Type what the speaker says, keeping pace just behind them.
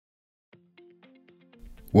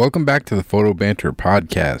Welcome back to the Photo Banter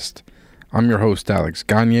podcast. I'm your host, Alex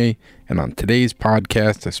Gagne, and on today's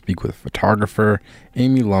podcast, I speak with photographer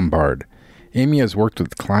Amy Lombard. Amy has worked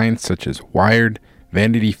with clients such as Wired,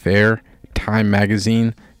 Vanity Fair, Time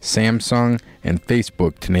Magazine, Samsung, and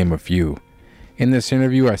Facebook, to name a few. In this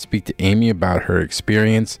interview, I speak to Amy about her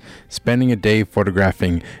experience spending a day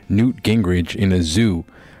photographing Newt Gingrich in a zoo,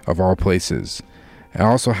 of all places, and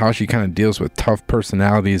also how she kind of deals with tough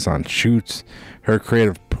personalities on shoots, her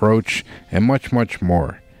creative approach, and much, much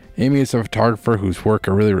more. Amy is a photographer whose work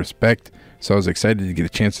I really respect, so I was excited to get a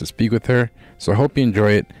chance to speak with her. So I hope you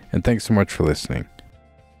enjoy it, and thanks so much for listening.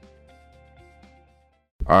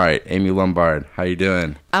 All right, Amy Lombard, how you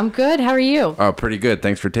doing? I'm good. How are you? Oh, pretty good.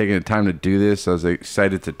 Thanks for taking the time to do this. I was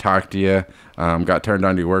excited to talk to you. Got turned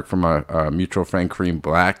on to your work from a mutual friend, Kareem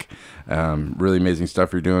Black. Really amazing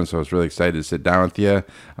stuff you're doing, so I was really excited to sit down with you.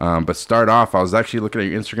 But start off, I was actually looking at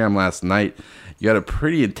your Instagram last night. You had a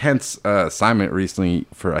pretty intense assignment recently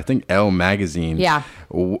for, I think, Elle magazine. Yeah.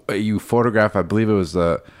 You photographed, I believe it was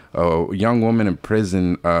a young woman in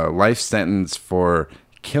prison, life sentence for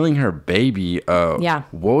killing her baby. Yeah.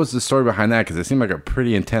 What was the story behind that? Because it seemed like a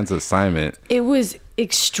pretty intense assignment. It was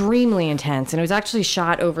extremely intense, and it was actually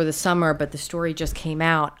shot over the summer, but the story just came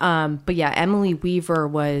out. But yeah, Emily Weaver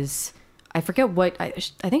was, I forget what, I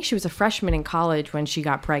think she was a freshman in college when she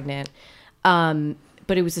got pregnant.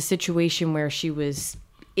 But it was a situation where she was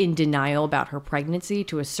in denial about her pregnancy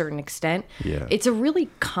to a certain extent. Yeah. It's a really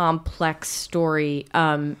complex story.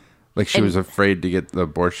 Like she was afraid to get the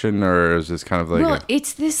abortion, or is this kind of like... Well,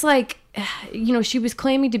 it's this like, she was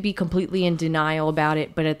claiming to be completely in denial about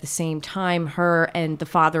it, but at the same time, her and the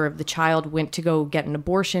father of the child went to go get an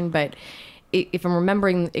abortion. But if I'm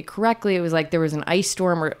remembering it correctly, it was like there was an ice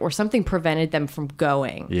storm or something prevented them from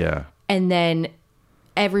going. Yeah. And then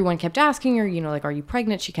everyone kept asking her, like, are you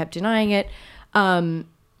pregnant? She kept denying it. And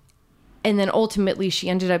then ultimately she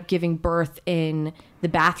ended up giving birth in the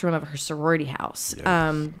bathroom of her sorority house.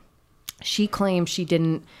 Yes. She claimed she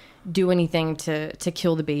didn't do anything to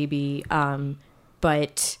kill the baby.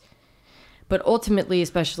 But ultimately,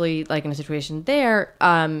 especially like in a situation there,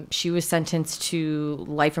 she was sentenced to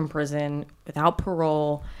life in prison without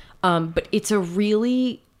parole. But it's a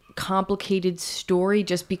really complicated story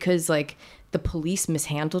just because like the police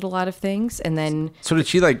mishandled a lot of things, and then... So did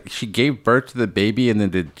she gave birth to the baby, and then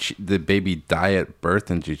did the baby die at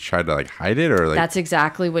birth, and she tried to hide it, or That's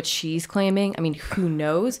exactly what she's claiming. I mean, who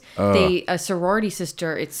knows? A sorority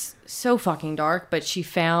sister, it's so fucking dark, but she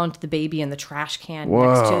found the baby in the trash can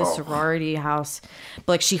next to the sorority house.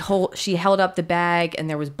 But she held up the bag, and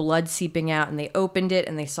there was blood seeping out, and they opened it,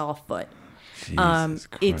 and they saw a foot. Jesus Christ.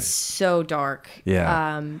 It's so dark.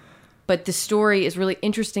 Yeah. But the story is really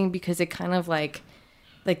interesting because it kind of like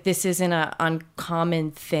this isn't an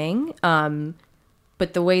uncommon thing.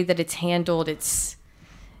 But the way that it's handled, it's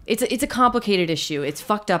a complicated issue. It's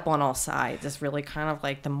fucked up on all sides. It's really kind of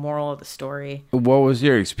like the moral of the story. What was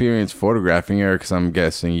your experience photographing her? Because I'm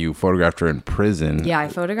guessing you photographed her in prison. Yeah, I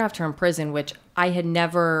photographed her in prison, which I had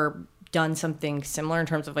never done something similar in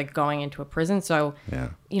terms of like going into a prison. So, yeah.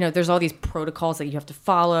 There's all these protocols that you have to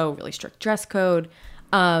follow, really strict dress code.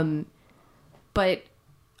 But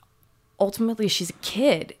ultimately she's a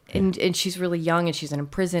kid and she's really young and she's in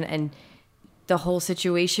prison, and the whole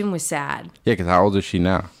situation was sad. Yeah, because how old is she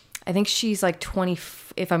now? I think she's like 20.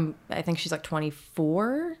 I think she's like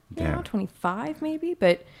 24 now, 25 maybe.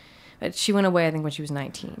 But she went away, I think, when she was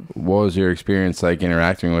 19. What was your experience like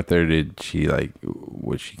interacting with her? Did she did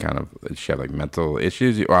she have like mental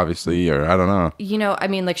issues, obviously, or I don't know? I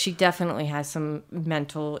mean, like she definitely has some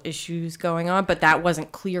mental issues going on, but that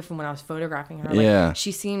wasn't clear from when I was photographing her. Like,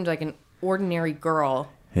 she seemed like an ordinary girl.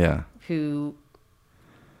 Yeah. Who,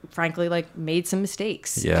 frankly, made some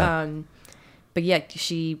mistakes. Yeah. But yet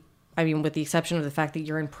with the exception of the fact that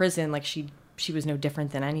you're in prison, she was no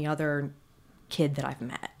different than any other kid that I've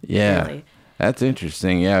met. Yeah, really. That's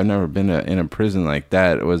interesting. Yeah, I've never been in a prison like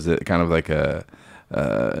that. Was it kind of like a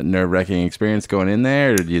nerve-wracking experience going in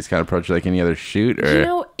there, or did you just kind of approach it like any other shoot?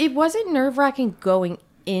 Or it wasn't nerve-wracking going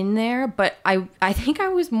in there, but I think I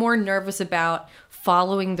was more nervous about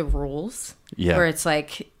following the rules. Yeah, where it's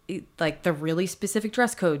like the really specific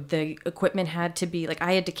dress code. The equipment had to be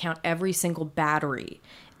I had to count every single battery.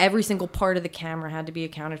 Every single part of the camera had to be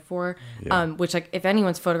accounted for, which if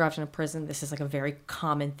anyone's photographed in a prison, this is a very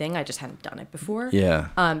common thing. I just hadn't done it before. Yeah.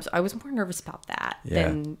 So I was more nervous about that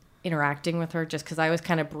than interacting with her, just because I was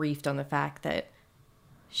kind of briefed on the fact that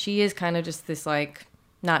she is kind of just this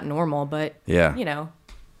not normal, but And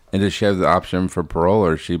does she have the option for parole,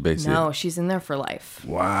 or is she basically... No, she's in there for life.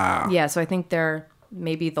 Wow. Yeah, so I think they're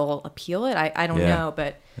maybe they'll appeal it. I don't Yeah. know,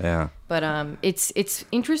 but Yeah. it's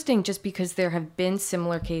interesting just because there have been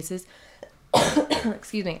similar cases,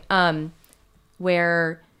 excuse me,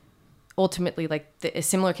 where ultimately like a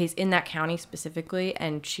similar case in that county specifically,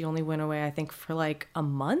 and she only went away, I think, for like a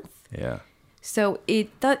month. Yeah. So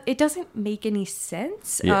it doesn't make any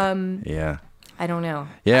sense. Yeah. Yeah. I don't know.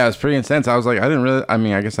 Yeah, it was pretty intense. I was like, I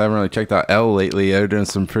guess I haven't really checked out Elle lately. They're doing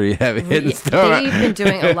some pretty heavy hitting stuff. They've been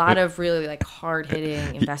doing a lot of really like hard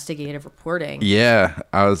hitting investigative reporting. Yeah.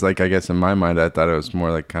 I was like, I guess in my mind, I thought it was more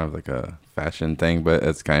like kind of like a fashion thing, but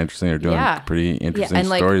it's kind of interesting. They're doing pretty interesting and,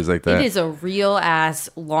 stories like that. It is a real ass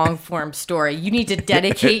long form story. You need to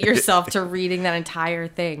dedicate yourself to reading that entire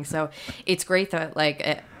thing. So it's great that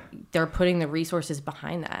like they're putting the resources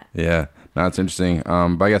behind that. Yeah. No, it's interesting.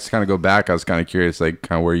 But I guess to kind of go back, I was kind of curious, like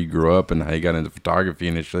kind of where you grew up and how you got into photography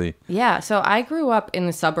initially. Yeah, so I grew up in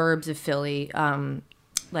the suburbs of Philly.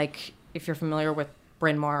 Like if you're familiar with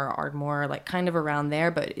Bryn Mawr or Ardmore, like kind of around there,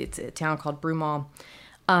 but it's a town called Broomall.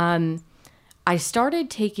 I started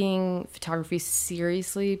taking photography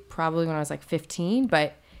seriously probably when I was like 15,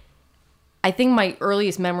 but I think my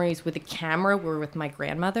earliest memories with a camera were with my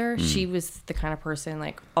grandmother. She was the kind of person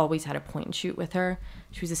like always had a point and shoot with her.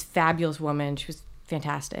 She was this fabulous woman. She was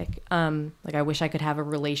fantastic. Like I wish I could have a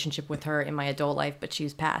relationship with her in my adult life, but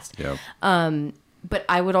she's passed. Yep. But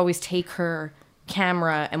I would always take her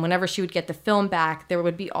camera, and whenever she would get the film back, there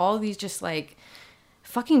would be all these just like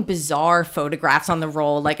fucking bizarre photographs on the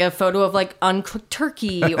roll, like a photo of like uncooked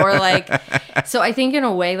turkey or like, so I think in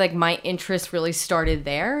a way like my interest really started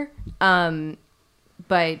there.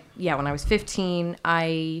 But yeah, when I was 15,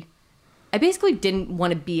 I basically didn't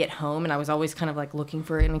want to be at home, and I was always kind of like looking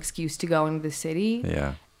for an excuse to go into the city.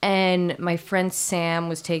 Yeah. And my friend Sam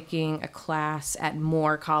was taking a class at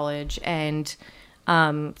Moore College, and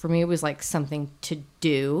for me it was like something to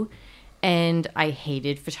do. And I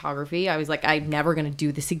hated photography. I was like, I'm never going to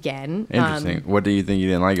do this again. Interesting. What do you think you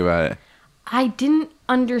didn't like about it? I didn't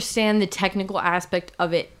understand the technical aspect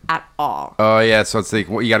of it at all. Oh, yeah. So it's like,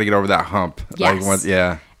 you got to get over that hump. Yes. Like,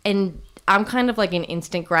 yeah. And I'm kind of like an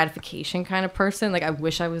instant gratification kind of person. Like, I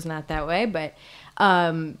wish I was not that way. But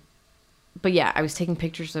yeah, I was taking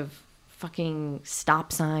pictures of fucking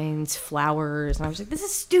stop signs, flowers, and I was like, this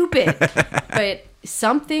is stupid. But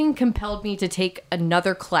something compelled me to take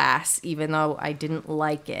another class, even though I didn't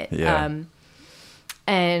like it. Yeah.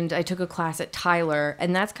 And I took a class at Tyler,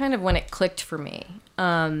 and that's kind of when it clicked for me.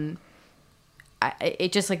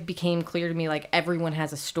 It just like became clear to me, like everyone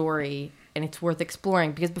has a story and it's worth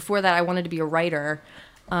exploring, because before that I wanted to be a writer.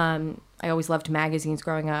 I always loved magazines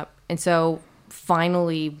growing up. And so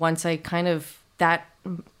finally, once I kind of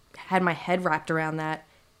had my head wrapped around that,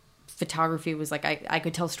 photography was like I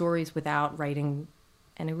could tell stories without writing,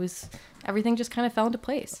 and it was everything just kind of fell into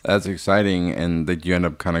place. That's exciting. And did you end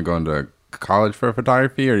up kind of going to college for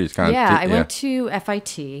photography, or you just kind of I went to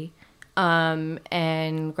FIT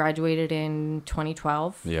and graduated in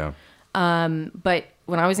 2012. Yeah. But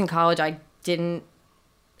when I was in college, I didn't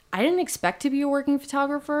expect to be a working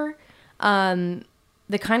photographer.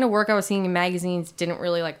 The kind of work I was seeing in magazines didn't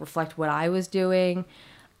really like reflect what I was doing.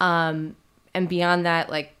 And beyond that,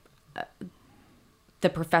 like the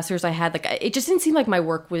professors I had, like it just didn't seem like my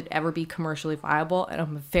work would ever be commercially viable. And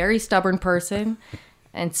I'm a very stubborn person.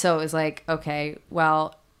 And so it was like, okay,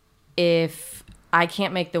 well, if I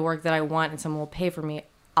can't make the work that I want and someone will pay for me,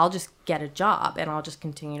 I'll just get a job and I'll just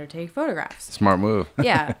continue to take photographs. Smart move.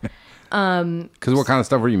 Yeah. Because what kind of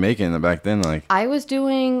stuff were you making back then? Like, I was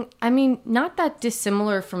doing, I mean, not that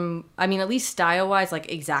dissimilar from, I mean, at least style-wise,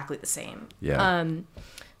 like exactly the same. Yeah.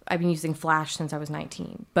 I've been using Flash since I was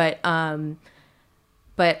 19, but a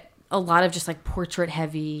lot of just like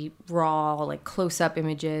portrait-heavy, raw, like close-up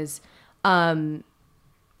images.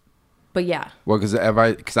 But yeah. Well,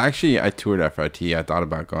 because actually I toured FIT. I thought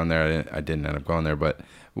about going there. I didn't end up going there. But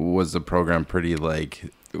was the program pretty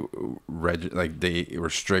like they were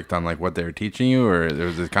strict on like what they were teaching you, or there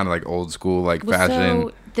was this kind of like old school like fashion?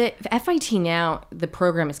 So the FIT now, the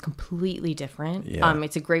program is completely different. Yeah.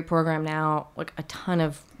 It's a great program now. Like a ton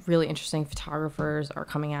of really interesting photographers are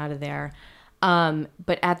coming out of there.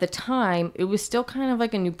 But at the time, it was still kind of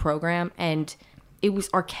like a new program, and it was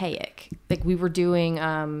archaic. Like we were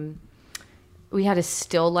doing. We had a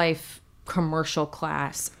still life commercial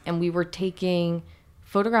class, and we were taking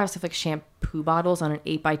photographs of like shampoo bottles on an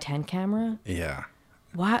 8x10 camera. Yeah.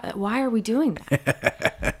 Why are we doing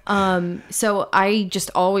that? So I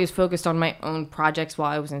just always focused on my own projects while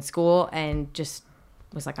I was in school, and just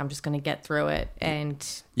was like, I'm just going to get through it. And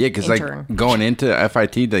yeah, because like going into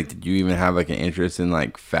FIT, like, did you even have like an interest in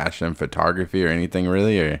like fashion photography or anything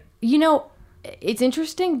really? Or you know, it's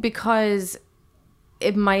interesting because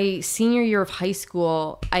in my senior year of high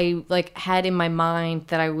school, I like had in my mind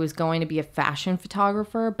that I was going to be a fashion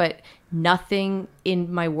photographer, but nothing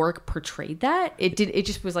in my work portrayed that. It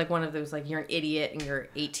just was like one of those, like, you're an idiot and you're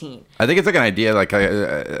 18. I think it's like an idea, like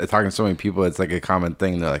talking to so many people, it's like a common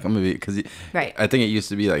thing. They're like, I'm gonna be, because Right. I think it used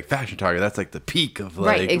to be like fashion photography. That's like the peak of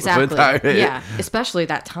like Right, exactly. photography. Yeah, especially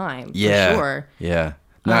that time. Yeah, for sure. Yeah.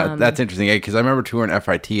 No, that's interesting because I remember touring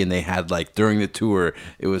FIT and they had like during the tour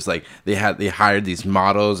it was like they hired these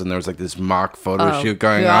models and there was like this mock photo shoot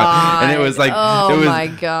going on and it was like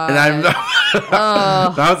my god, and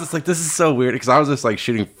I was just like, this is so weird because I was just like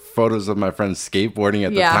shooting photos of my friends skateboarding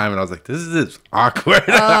at the time and I was like, this is awkward.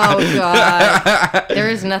 Oh god, there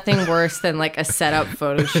is nothing worse than like a setup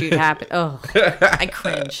photo shoot happen. Oh, I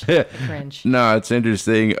cringe. No, it's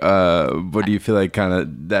interesting. But do you feel like kind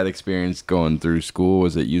of that experience going through school,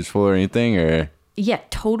 was it useful or anything, or? Yeah,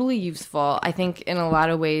 totally useful. I think in a lot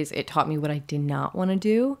of ways it taught me what I did not want to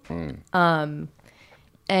do.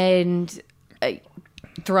 And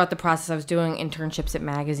throughout the process, I was doing internships at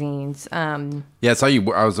magazines. Yeah, I saw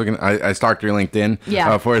you. I was looking. I stalked your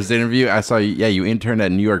LinkedIn. For this interview, I saw you. Yeah, you interned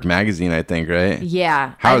at New York Magazine, I think, right?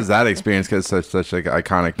 Yeah. How was that experience? Because it's such like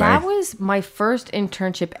iconic. That was my first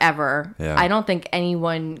internship ever. Yeah. I don't think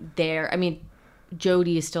anyone there. I mean,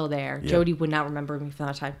 Jody is still there. Yeah. Jody would not remember me from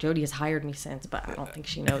that time. Jody has hired me since, but I don't think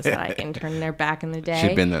she knows that I interned there back in the day.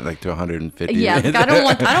 She'd been there like to 150. Yeah, like, I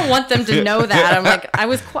don't want them to know that. I'm like, I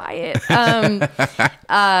was quiet.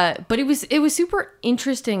 But it was super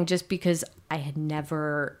interesting just because I had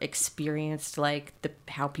never experienced like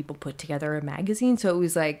how people put together a magazine. So it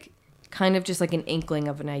was like kind of just like an inkling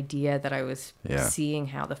of an idea that I was seeing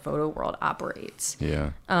how the photo world operates. Yeah.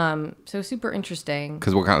 So super interesting.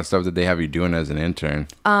 Because what kind of stuff did they have you doing as an intern?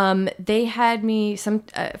 They had me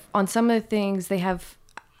on some of the things. They have,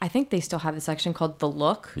 I think they still have a section called The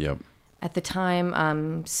Look. Yep. At the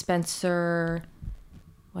time, Spencer,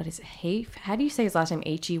 what is it? Hafe? How do you say his last name?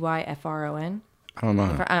 Heyfron? I don't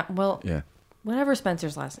know. Well, yeah. Whatever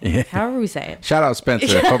Spencer's last name, however we say it. Shout out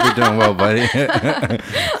Spencer. Hope you're doing well, buddy.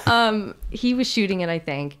 He was shooting it, I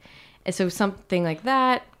think. And so something like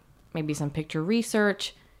that, maybe some picture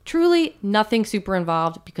research. Truly nothing super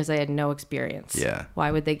involved because I had no experience. Yeah.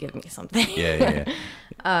 Why would they give me something? Yeah.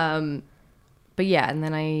 But yeah, and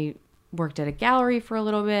then I worked at a gallery for a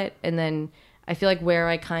little bit. And then I feel like where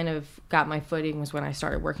I kind of got my footing was when I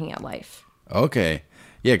started working at Life. Okay.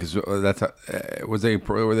 Yeah, because that's were they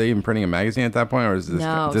even printing a magazine at that point, or is this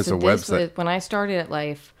a website? When I started at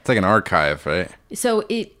Life, it's like an archive, right? So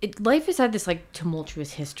Life has had this like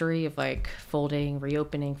tumultuous history of like folding,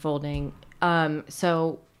 reopening, folding.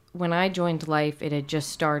 So when I joined Life, it had just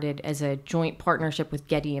started as a joint partnership with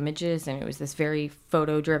Getty Images, and it was this very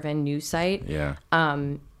photo-driven news site. Yeah.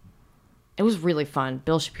 It was really fun.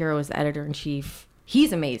 Bill Shapiro was the editor-in-chief.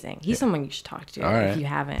 He's amazing. He's someone you should talk to if you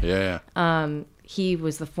haven't. Yeah. He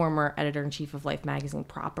was the former editor-in-chief of Life magazine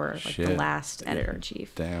proper, like the last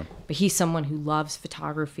editor-in-chief. Damn. But he's someone who loves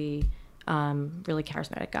photography, really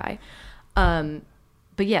charismatic guy.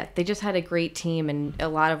 But yeah, they just had a great team, and a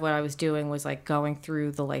lot of what I was doing was like going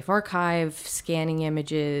through the Life archive, scanning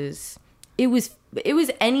images. It was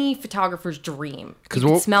any photographer's dream. You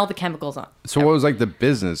could smell the chemicals on. So what was like the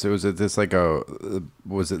business? Was it like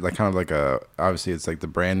kind of like a, obviously it's like the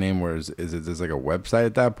brand name, where is it just like a website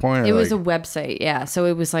at that point? It was a website, yeah. So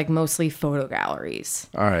it was like mostly photo galleries.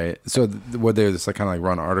 All right. So would they just like kind of like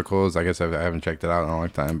run articles? I guess I haven't checked it out in a long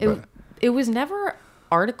time. But it was never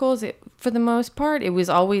articles for the most part. It was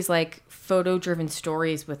always like photo-driven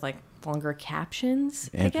stories with like longer captions,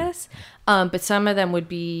 I guess. But some of them would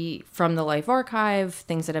be from the Life archive,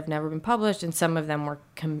 things that have never been published, and some of them were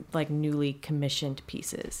like newly commissioned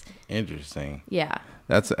pieces. Interesting. Yeah.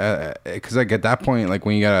 That's because like at that point, like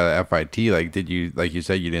when you got out of FIT, like did you, like you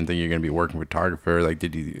said, you didn't think you're gonna be working photographer? Like do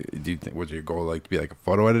you think, was your goal like to be like a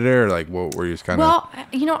photo editor, or like what were you just kind of?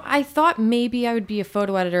 Well, I thought maybe I would be a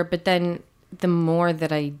photo editor, but then the more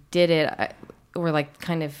that I did it, or like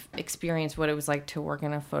kind of experience what it was like to work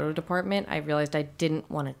in a photo department, I realized I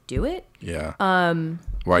didn't want to do it. Yeah.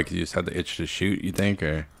 Why? Because you just had the itch to shoot, you think,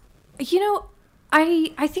 or?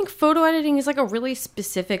 I think photo editing is like a really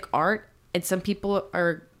specific art, and some people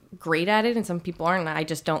are great at it and some people aren't, and I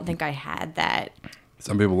just don't think I had that.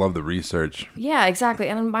 Some people love the research. Yeah, exactly.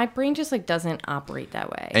 And my brain just like doesn't operate that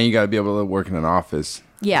way. And you got to be able to work in an office.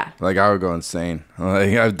 Yeah. Like I would go insane.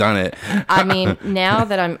 Like I've done it. I mean, now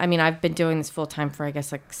that I've been doing this full time for I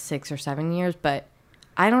guess like 6 or 7 years, but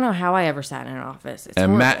I don't know how I ever sat in an office. It's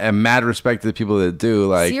and mad respect to the people that do.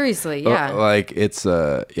 Like seriously, yeah. Like it's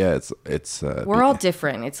we're all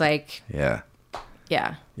different. It's like yeah.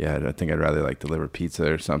 Yeah, I think I'd rather like deliver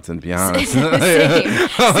pizza or something, to be honest.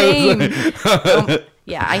 Same.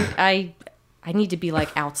 Yeah, I need to be like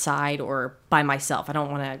outside or by myself. I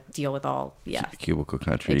don't want to deal with all cubicle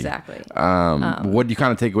country. Exactly. What do you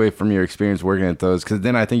kind of take away from your experience working at those? Because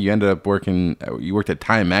then I think you ended up you worked at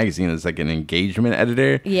Time Magazine as like an engagement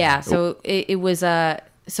editor. Yeah. So it was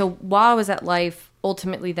so while I was at Life,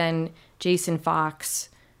 ultimately then Jason Fox,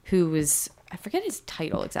 who was, I forget his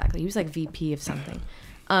title exactly. He was like VP of something.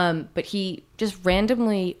 But he just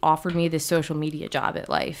randomly offered me this social media job at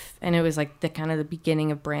Life. And it was like the kind of the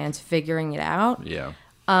beginning of brands figuring it out. Yeah.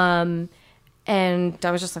 And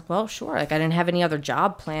I was just like, well, sure. Like I didn't have any other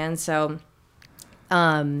job plans. So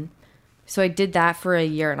I did that for a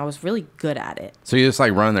year and I was really good at it. So you just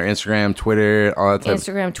like run their Instagram, Twitter, all that type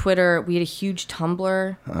Instagram, Twitter. We had a huge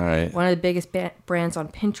Tumblr. All right. One of the biggest brands on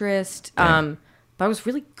Pinterest. Yeah. But I was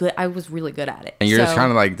really good. I was really good at it. And you're just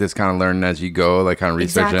kind of like this kind of learning as you go, like kind of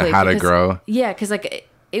researching how to grow. Yeah, because like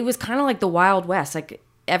it was kind of like the Wild West. Like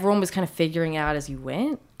everyone was kind of figuring it out as you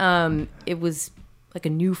went. It was like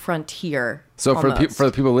a new frontier. So for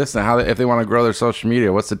the people listening, if they want to grow their social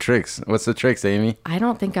media, what's the tricks? What's the tricks, Amy? I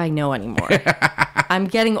don't think I know anymore. I'm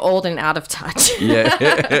getting old and out of touch.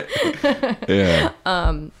 Yeah. Yeah.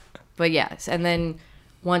 But yes, and then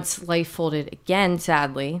once Life folded again,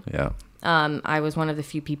 sadly. Yeah. I was one of the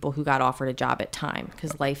few people who got offered a job at Time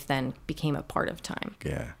because Life then became a part of Time.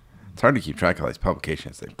 Yeah. It's hard to keep track of all these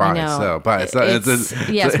publications. Like buy, sell.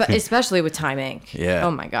 Especially with Time Inc. Yeah.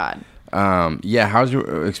 Oh my God. Yeah, how's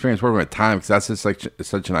your experience working with Time? Because that's just like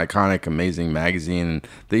such an iconic, amazing magazine.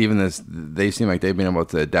 They seem like they've been able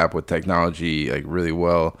to adapt with technology like really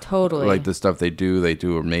well. Totally. Like the stuff they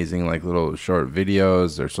do amazing like little short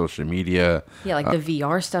videos. Their social media. Yeah, like the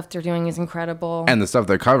VR stuff they're doing is incredible. And the stuff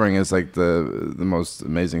they're covering is like the most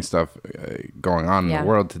amazing stuff going on in the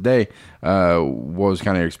world today. What was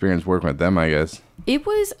kind of your experience working with them? I guess it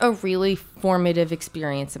was a really formative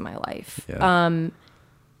experience in my life. Yeah.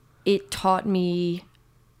 It taught me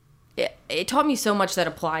so much that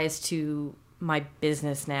applies to my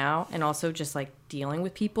business now and also just like dealing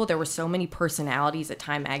with people. There were so many personalities at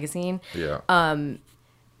Time Magazine. Yeah.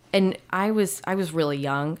 And I was really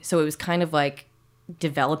young, so it was kind of like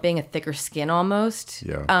developing a thicker skin almost.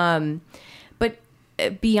 Yeah. But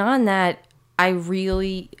beyond that, I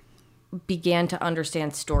really began to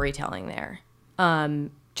understand storytelling there.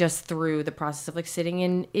 Just through the process of like sitting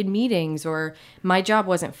in meetings, or my job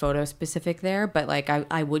wasn't photo specific there, but like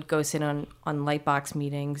I would go sit on Lightbox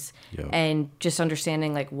meetings and just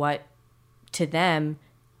understanding like what to them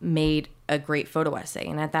made a great photo essay.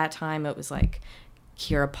 And at that time it was like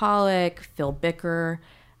Kira Pollock, Phil Bicker,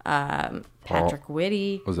 Patrick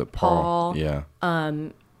Whitty. Was it Paul? Yeah.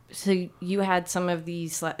 So you had some of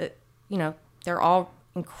these, they're all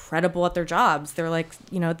incredible at their jobs. They're like,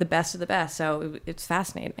 the best of the best. So it's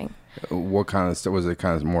fascinating. What kind of stuff was it?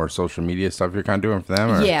 Kind of more social media stuff you're kind of doing for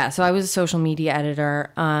them? Or? Yeah. So I was a social media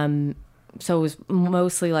editor. So it was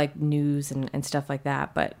mostly like news and stuff like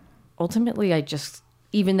that. But ultimately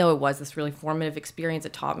even though it was this really formative experience,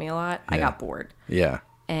 it taught me a lot. I got bored. Yeah.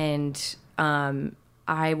 And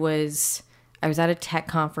I was at a tech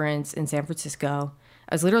conference in San Francisco.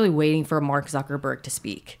 I was literally waiting for Mark Zuckerberg to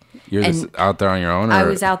speak. You're just out there on your own? Or? I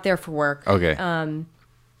was out there for work. Okay. And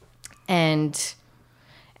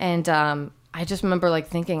I just remember like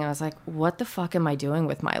thinking, I was like, what the fuck am I doing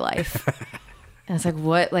with my life? And it's like,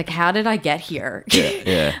 what, like, how did I get here?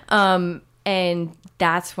 Yeah. And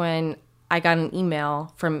that's when I got an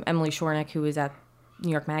email from Emily Shornick, who was at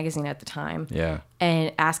New York Magazine at the time. Yeah.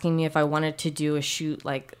 And asking me if I wanted to do a shoot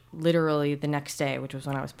like literally the next day, which was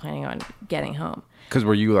when I was planning on getting home. Because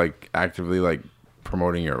were you like actively like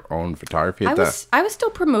promoting your own photography I was still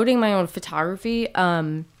promoting my own photography.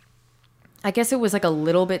 I guess it was like a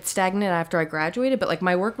little bit stagnant after I graduated, but like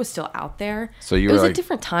my work was still out there. So it was a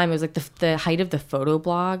different time. It was like the height of the photo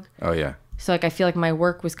blog. Oh yeah. So like I feel like my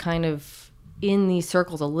work was kind of in these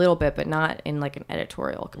circles a little bit, but not in like an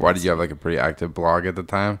editorial capacity. Why did you have like a pretty active blog at the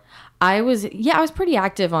time? I was pretty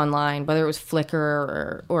active online, whether it was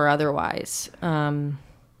Flickr or otherwise.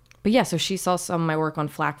 But yeah, so she saw some of my work on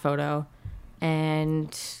Flack Photo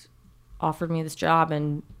and offered me this job,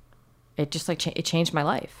 and it just like it changed my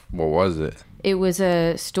life. What was it? It was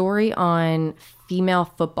a story on female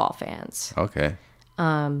football fans. Okay.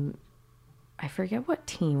 I forget what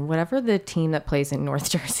team, whatever the team that plays in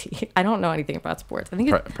North Jersey. I don't know anything about sports. I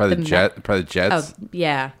think it's probably the Jets. Oh,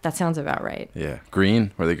 yeah, that sounds about right. Yeah,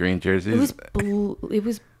 green. Were they green jerseys? It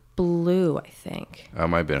was blue, I think. Oh, it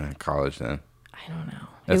might have been in college then. I don't know.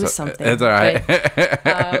 It was something. It's all right.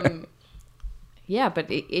 But, yeah,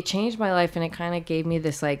 but it changed my life, and it kind of gave me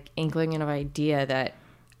this like inkling of idea that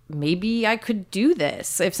maybe I could do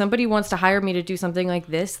this. If somebody wants to hire me to do something like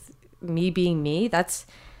this, me being me, that's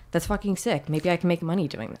fucking sick. Maybe I can make money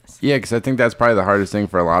doing this. Yeah, because I think that's probably the hardest thing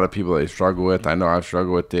for a lot of people they struggle with. I know I've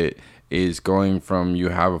struggled with it, is going from you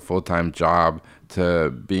have a full-time job to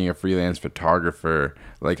being a freelance photographer.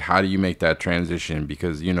 Like, how do you make that transition?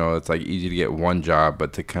 Because, you know, it's like easy to get one job,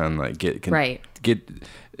 but to kind of like get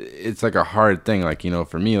it's like a hard thing. Like, you know,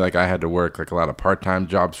 for me, like I had to work like a lot of part-time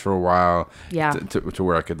jobs for a while, to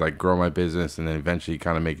where I could like grow my business and then eventually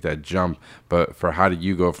kind of make that jump. But for how did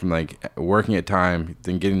you go from like working at time,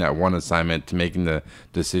 then getting that one assignment, to making the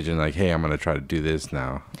decision like, hey, I'm going to try to do this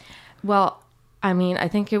now? Well, I mean, I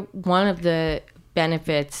think one of the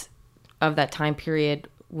benefits of that time period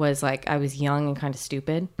was like I was young and kind of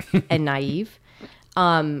stupid and naive.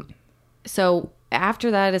 So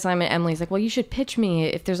after that assignment, Emily's like, well, you should pitch me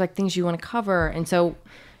if there's like things you want to cover. And so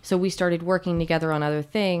we started working together on other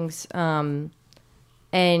things. And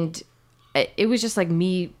it was just like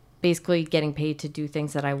me basically getting paid to do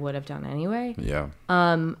things that I would have done anyway. Yeah.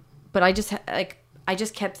 But I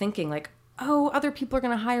just kept thinking like, oh, other people are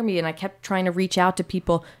going to hire me. And I kept trying to reach out to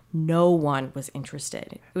people. No one was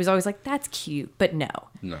interested. It was always like, that's cute, but no.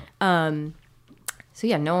 So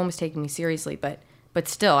yeah, no one was taking me seriously, but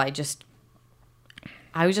still,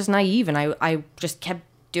 I was just naive, and I just kept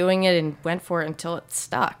doing it and went for it until it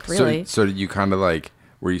stuck, really. So did you kind of like,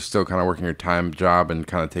 were you still kind of working your time job and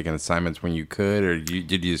kind of taking assignments when you could, or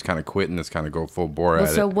did you just kind of quit and just kind of go full bore at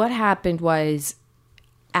it? So what happened was,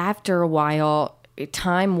 after a while,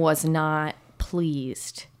 Time was not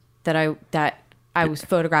pleased that I was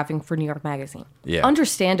photographing for New York Magazine. Yeah.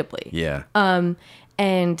 Understandably. Yeah.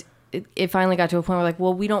 And it finally got to a point where like,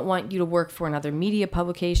 well, we don't want you to work for another media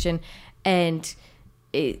publication. And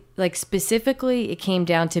it, like, specifically, it came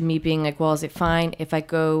down to me being like, well, is it fine if I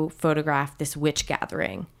go photograph this witch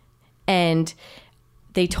gathering? And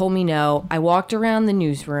they told me no. I walked around the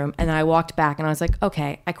newsroom, and then I walked back, and I was like,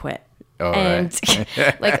 okay, I quit. All and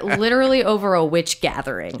right. like literally over a witch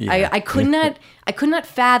gathering. Yeah. I could not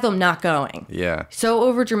fathom not going. Yeah. So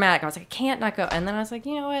over dramatic. I was like, I can't not go. And then I was like,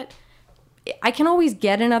 you know what? I can always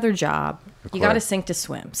get another job. You got to sink to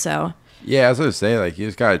swim. So yeah, I was gonna say, like, you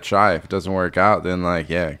just gotta try. If it doesn't work out, then like,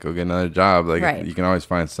 yeah, go get another job. Like, right. You can always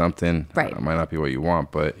find something. Right. It might not be what you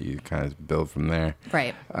want, but you kind of build from there.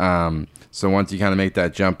 Right. So once you kind of make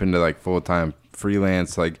that jump into like full-time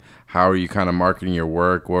freelance, like, how are you kind of marketing your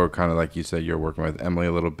work? What kind of, like you said, you're working with Emily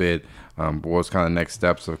a little bit. What was kind of next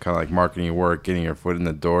steps of kind of like marketing your work, getting your foot in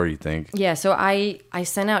the door, you think? Yeah. So I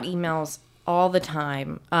sent out emails all the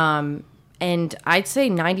time. And I'd say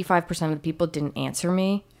 95% of the people didn't answer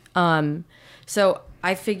me. So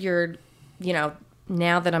I figured, you know,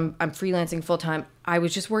 now that I'm freelancing full time, I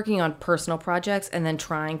was just working on personal projects and then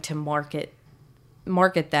trying to market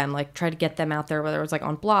them, like try to get them out there, whether it was like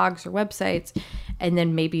on blogs or websites, and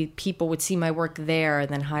then maybe people would see my work there and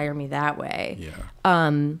then hire me that way.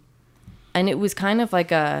 Yeah. And it was kind of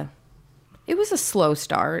like it was a slow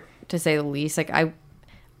start, to say the least. Like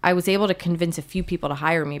I was able to convince a few people to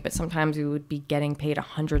hire me, but sometimes we would be getting paid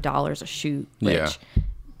 $100 a shoot, which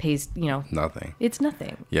pays, you know, nothing. It's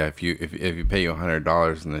nothing. Yeah, if you pay you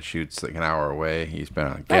 $100 and the shoot's like an hour away, you spend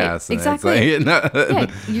on gas. Right, exactly. It's like,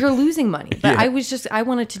 yeah, you're losing money. But yeah. I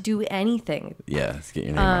wanted to do anything. Yeah, let's get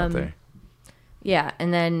your name out there. Yeah,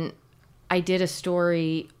 and then I did a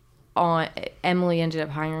story on. Emily ended up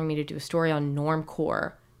hiring me to do a story on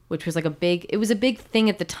normcore, which was like it was a big thing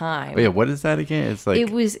at the time. Oh, yeah, what is that again? It's like it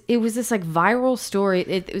was this like viral story.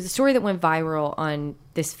 It was a story that went viral on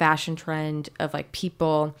this fashion trend of like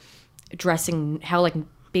people dressing, how like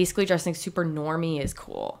basically dressing super normie is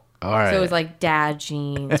cool. All right. So it was like dad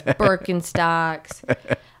jeans, Birkenstocks,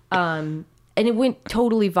 and it went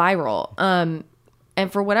totally viral.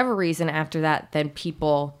 And for whatever reason, after that, then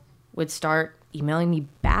people would start emailing me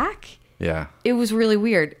back. Yeah. It was really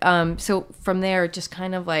weird. So from there, just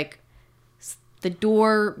kind of like the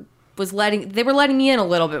door was they were letting me in a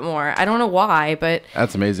little bit more. I don't know why, but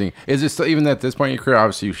that's amazing. Is it still, even at this point in your career,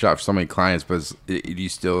 obviously you shop for so many clients, but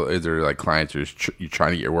is there like clients you're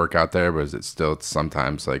trying to get your work out there, but is it still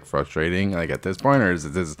sometimes like frustrating, like at this point, or is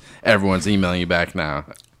it this everyone's emailing you back now?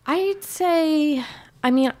 I'd say, I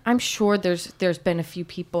mean, I'm sure there's been a few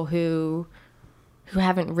people who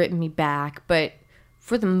haven't written me back, but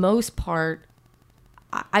for the most part,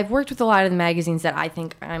 I've worked with a lot of the magazines that I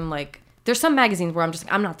think I'm like, there's some magazines where I'm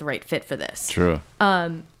just, I'm not the right fit for this. True.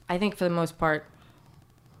 I think for the most part,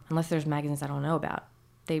 unless there's magazines I don't know about,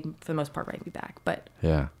 they, for the most part, write me back. But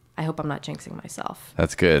yeah, I hope I'm not jinxing myself.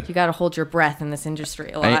 That's good. You got to hold your breath in this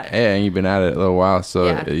industry a lot. And you've been at it a little while, so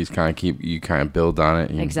yeah. you kind of build on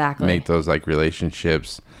it. And exactly. Make those like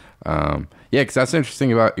relationships. Yeah, because that's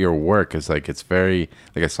interesting about your work. Is like it's very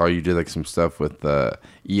like I saw you did like some stuff with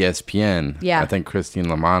ESPN. Yeah. I think Christine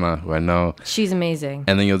Lamana, who I know, She's amazing.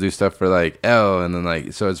 and then you'll do stuff for like Elle, and then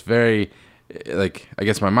like so it's very like I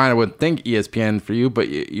guess my mind I wouldn't think ESPN for you, but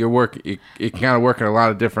your work it can kind of work in a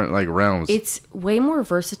lot of different like realms. It's way more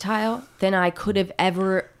versatile than I could have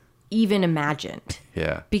ever even imagined.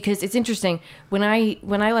 Yeah, Because it's interesting when I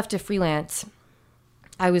left to freelance,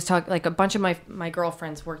 I was talking like a bunch of my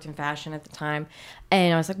girlfriends worked in fashion at the time,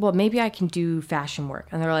 and I was like, well, maybe I can do fashion work,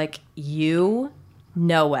 and they're like, you,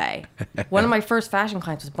 no way. One of my first fashion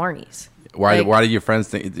clients was Barney's. Why did your friends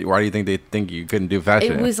think? Why do you think they think you couldn't do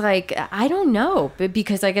fashion? It was like, I don't know, but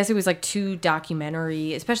because I guess it was like too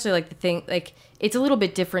documentary, especially like the thing, like it's a little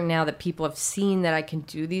bit different now that people have seen that I can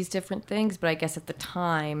do these different things, but I guess at the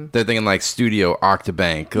time they're thinking like studio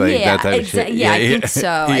Octobank, like that type of shit. Yeah, I think so.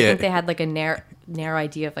 Yeah. I think they had like a narrow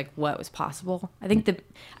idea of like what was possible. I think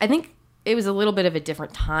it was a little bit of a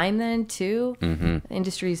different time then too. Mm-hmm. The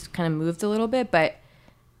industry's kind of moved a little bit, but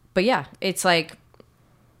yeah, it's like.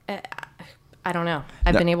 I don't know.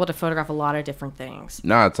 I've been able to photograph a lot of different things.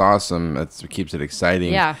 No, it's awesome. It keeps it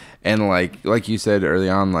exciting. Yeah. And like you said early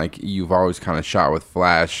on, like you've always kind of shot with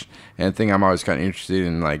flash. And the thing I'm always kind of interested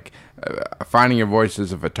in, like finding your voice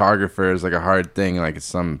as a photographer is like a hard thing. Like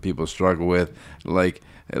some people struggle with. Like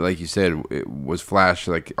you said, was flash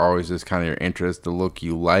like always just kind of your interest, the look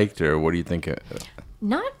you liked, or what do you think?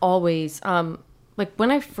 Not always. Like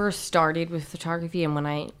when I first started with photography and when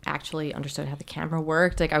I actually understood how the camera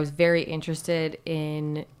worked, like I was very interested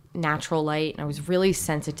in natural light and I was really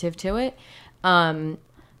sensitive to it.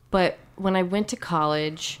 But when I went to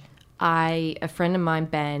college, a friend of mine,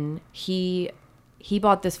 Ben, he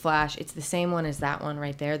bought this flash. It's the same one as that one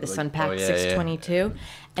right there, the Sunpack 622. Yeah.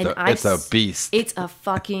 And it's a beast. It's a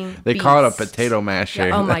fucking They beast. call it a potato masher.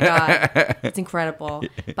 Yeah, oh my God. It's incredible.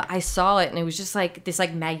 But I saw it and it was just like this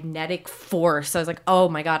like magnetic force. I was like, oh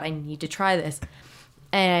my God, I need to try this.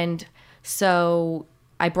 And so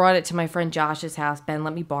I brought it to my friend Josh's house. Ben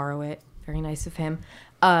let me borrow it. Very nice of him.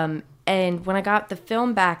 And when I got the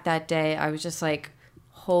film back that day, I was just like,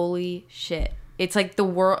 holy shit. It's like the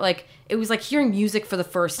world, like it was like hearing music for the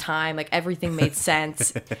first time. Like everything made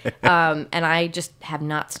sense, and I just have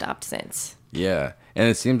not stopped since. Yeah, and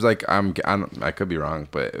it seems like I could be wrong,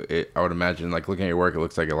 but I would imagine like looking at your work, it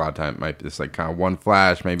looks like a lot of time might just like kind of one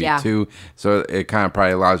flash, maybe two. So it kind of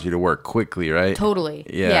probably allows you to work quickly, right? Totally.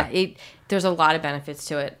 Yeah. There's a lot of benefits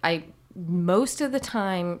to it. I most of the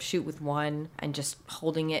time shoot with one and just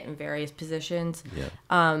holding it in various positions.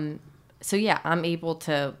 Yeah. So yeah, I'm able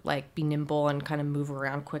to like be nimble and kind of move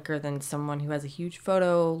around quicker than someone who has a huge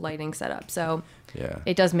photo lighting setup. So yeah,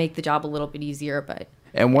 it does make the job a little bit easier. But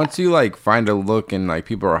and once you like find a look and like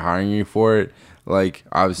people are hiring you for it, like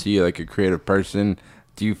obviously you're like a creative person.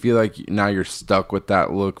 Do you feel like now you're stuck with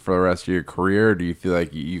that look for the rest of your career? Or do you feel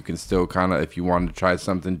like you can still kind of, if you want to try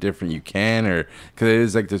something different, you can? Or because it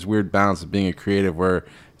is like this weird balance of being a creative where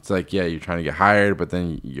it's like, yeah, you're trying to get hired, but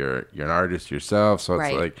then you're an artist yourself. So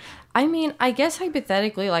it's like, I mean, I guess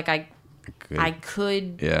hypothetically, like I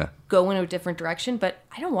could go in a different direction, but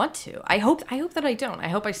I don't want to. I hope that I don't. I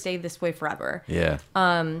hope I stay this way forever. Yeah.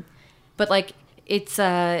 But like it's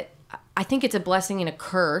I think it's a blessing and a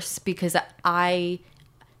curse because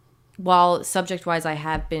while subject wise I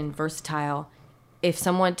have been versatile, if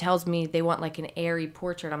someone tells me they want like an airy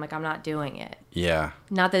portrait, I'm like, I'm not doing it. Yeah.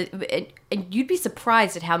 Not that, and you'd be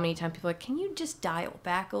surprised at how many times people are like, can you just dial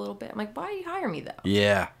back a little bit? I'm like, why do you hire me though?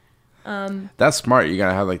 Yeah. That's smart. You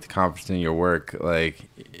gotta have like the confidence in your work, like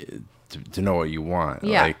to know what you want.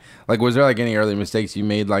 Yeah. Like was there like any early mistakes you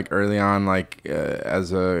made like early on, like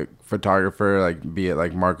as a photographer, like be it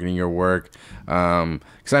like marketing your work?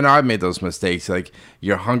 Because I know I've made those mistakes. Like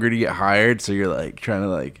you're hungry to get hired, so you're like trying to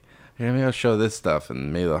like, hey, maybe I'll show this stuff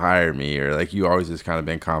and maybe they'll hire me, or like you always just kind of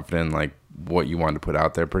been confident in, like what you wanted to put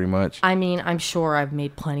out there pretty much. I mean, I'm sure I've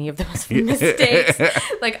made plenty of those mistakes.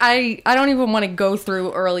 Like I don't even want to go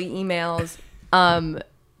through early emails.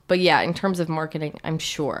 But yeah, in terms of marketing, I'm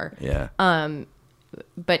sure. Yeah.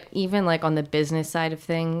 But even like on the business side of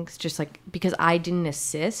things, just like because I didn't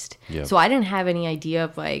assist, so I didn't have any idea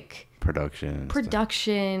of like production,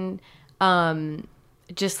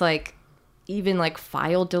 just like even like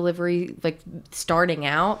file delivery, like starting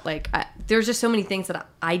out, like there's just so many things that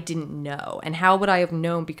I didn't know, and how would I have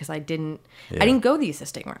known because I didn't go the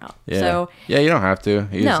assisting route. Yeah. So yeah, you don't have to.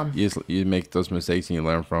 You make those mistakes and you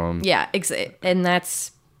learn from them. Yeah, and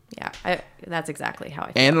that's that's exactly how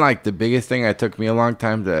I feel. And like the biggest thing that took me a long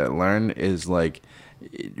time to learn is like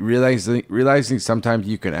realizing sometimes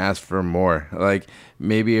you can ask for more. Like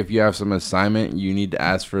maybe if you have some assignment, you need to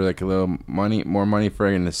ask for like a little more money for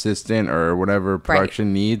an assistant or whatever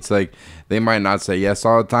production needs. Like they might not say yes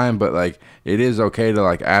all the time, but like it is okay to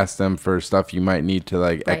like ask them for stuff you might need to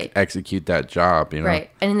like execute that job, you know? Right.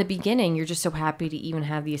 And in the beginning, you're just so happy to even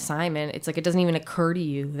have the assignment. It's like it doesn't even occur to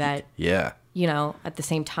you that you know, at the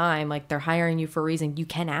same time, like they're hiring you for a reason. You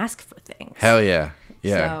can ask for things. Hell yeah.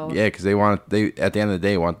 Yeah, so, because they at the end of the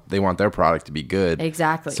day want their product to be good.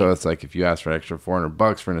 Exactly. So it's like if you ask for an extra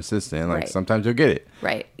 $400 for an assistant, like sometimes you'll get it.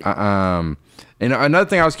 Right. And another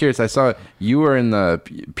thing I was curious, I saw you were in the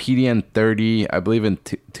PDN 30, I believe in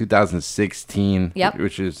 2016. Yep.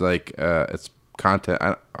 Which is like it's contest.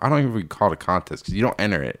 I don't even call it a contest because you don't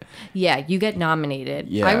enter it. Yeah, you get nominated.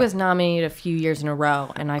 Yeah. I was nominated a few years in a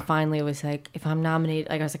row, and I finally was like, if I'm nominated,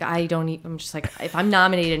 like I was like, I'm just like, if I'm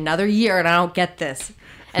nominated another year and I don't get this,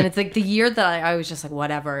 and it's like the year that I was just like,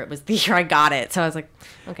 whatever, it was the year I got it, so I was like,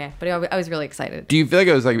 okay, but I was really excited. Do you feel like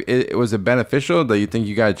it was beneficial? Do you think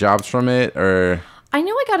you got jobs from it, or? I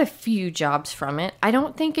know I got a few jobs from it. I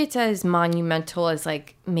don't think it's as monumental as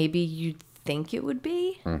like maybe you'd think it would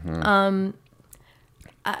be. Mm-hmm.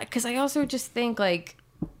 Because I also just think, like,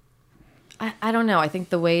 I don't know. I think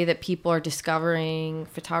the way that people are discovering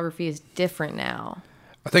photography is different now.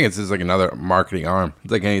 I think it's just like another marketing arm.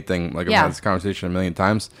 It's like anything. Like I've had this conversation a million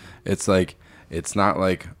times. It's like, it's not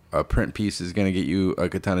like a print piece is going to get you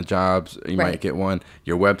like a ton of jobs. You might get one.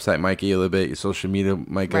 Your website might get you a little bit. Your social media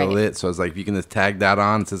might get lit. So it's like, if you can just tag that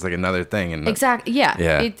on, it's just like another thing. And exactly.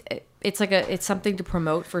 Yeah. It's like it's something to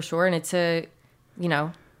promote for sure. And it's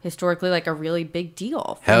historically like a really big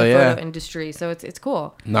deal for the photo industry, so it's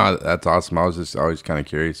cool. No, that's awesome. I was just always kind of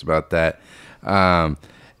curious about that. I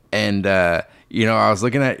was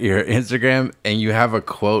looking at your Instagram and you have a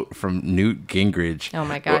quote from Newt Gingrich. Oh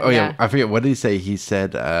my god. I forget, what did he say? He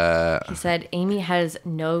said Amy has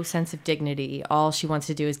no sense of dignity. All she wants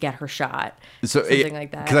to do is get her shot. So something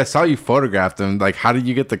like that. Because I saw you photographed him. Like, how did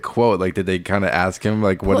you get the quote? Like, did they kind of ask him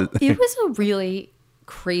like it was a really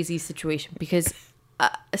crazy situation because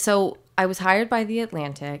so I was hired by The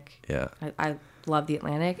Atlantic. Yeah. I love The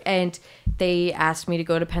Atlantic. And they asked me to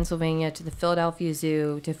go to Pennsylvania to the Philadelphia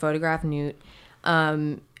Zoo to photograph Newt.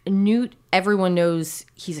 Newt, everyone knows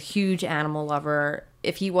he's a huge animal lover.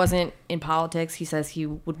 If he wasn't in politics, he says he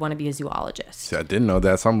would want to be a zoologist. See, I didn't know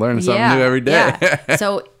that, so I'm learning something new every day. Yeah.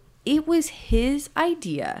 So it was his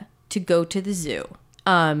idea to go to the zoo.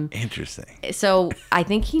 Interesting. So I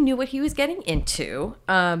think he knew what he was getting into.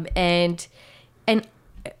 And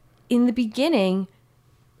in the beginning,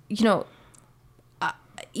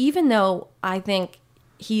 even though I think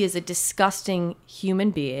he is a disgusting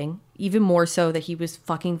human being, even more so that he was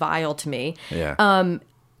fucking vile to me. Yeah.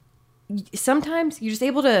 Sometimes you're just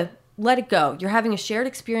able to let it go. You're having a shared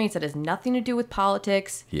experience that has nothing to do with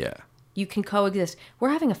politics. Yeah. You can coexist. We're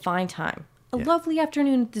having a fine time. A lovely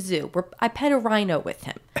afternoon at the zoo. I pet a rhino with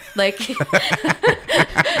him. Like,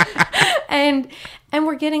 and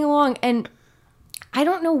we're getting along. And I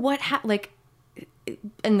don't know what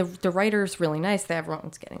and the writer's really nice that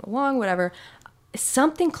everyone's getting along, whatever.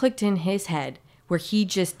 Something clicked in his head where he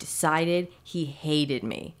just decided he hated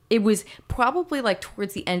me. It was probably like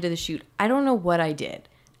towards the end of the shoot. I don't know what I did.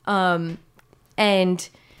 And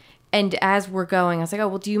as we're going, I was like, oh,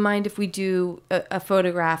 well, do you mind if we do a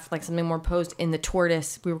photograph, like something more posed in the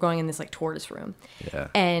tortoise? We were going in this like tortoise room. Yeah.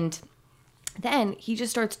 And then he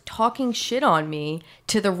just starts talking shit on me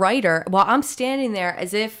to the writer while I'm standing there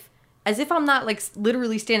as if I'm not like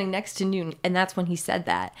literally standing next to Newton. And that's when he said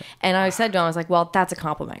that. And I said to him, I was like, well, that's a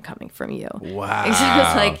compliment coming from you. Wow. And so I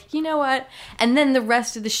was like, you know what? And then the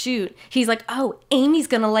rest of the shoot, he's like, oh, Amy's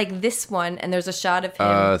going to like this one. And there's a shot of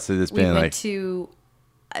him. So this we being went to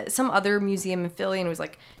some other museum in Philly, and it was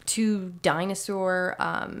like 2 dinosaur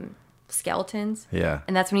skeletons. Yeah.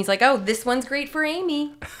 And that's when he's like, oh, this one's great for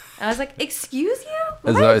Amy. And I was like, excuse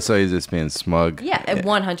you? What? So he's just being smug. Yeah,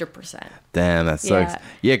 100%. Damn, that sucks.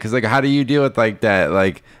 Yeah, because like, how do you deal with like that?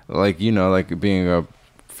 Like like being a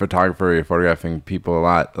photographer, you're photographing people a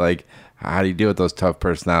lot. Like, how do you deal with those tough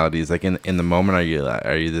personalities? Like in the moment,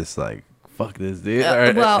 are you just like, fuck this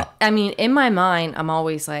dude? Well, I mean, in my mind, I'm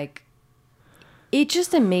always like, it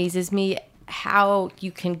just amazes me how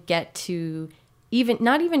you can get to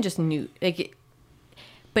not even just Newt,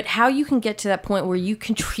 but how you can get to that point where you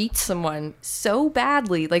can treat someone so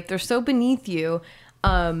badly, like they're so beneath you.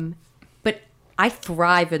 But I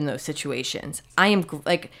thrive in those situations. I am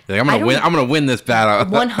like I'm gonna win this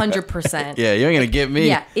battle. 100%. Yeah, you ain't gonna get me.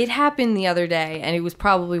 Yeah, it happened the other day, and it was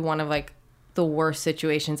probably one of like the worst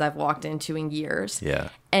situations I've walked into in years. Yeah,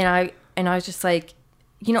 and I was just like,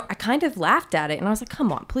 I kind of laughed at it and I was like,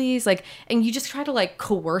 come on, please. Like, and you just try to like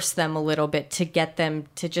coerce them a little bit to get them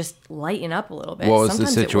to just lighten up a little bit. What was the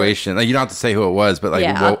situation? Like, you don't have to say who it was, but like,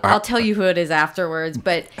 yeah, I'll tell you who it is afterwards.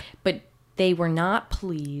 But they were not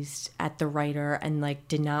pleased at the writer and like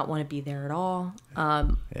did not want to be there at all.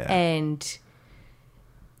 And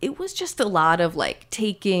it was just a lot of like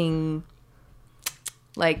taking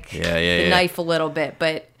like the knife a little bit,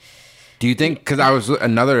 but. Do you think, because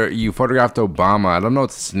you photographed Obama, I don't know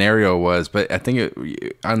what the scenario was, but I think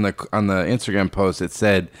on the Instagram post it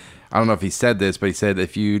said, I don't know if he said this, but he said,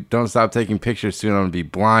 if you don't stop taking pictures soon, I'm going to be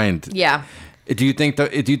blind. Yeah. Do you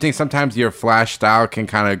think sometimes your flash style can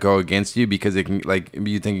kind of go against you because it can, like,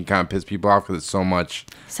 you think it kind of piss people off because it's so much?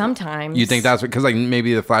 Sometimes. You think that's because, like,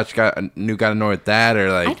 maybe the flash got annoyed with that,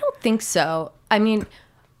 or like? I don't think so. I mean,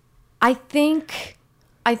 I think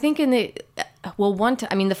in the... Well,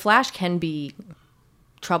 the flash can be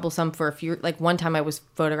troublesome for a few. Like one time I was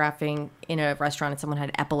photographing in a restaurant and someone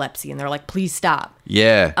had epilepsy and they're like, please stop.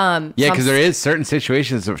 Yeah. Because there is certain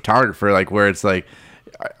situations of photographer, like where it's like,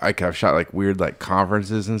 I've shot like weird like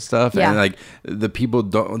conferences and stuff, and like the people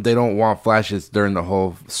don't want flashes during the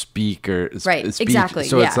whole speech. Exactly.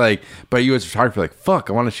 So it's like, but you as a photographer, like,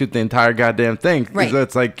 fuck, I want to shoot the entire goddamn thing, because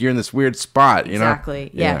it's like you're in this weird spot, you know?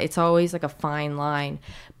 Exactly. Yeah, it's always like a fine line,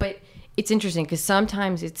 but it's interesting because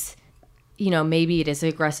sometimes it's, maybe it is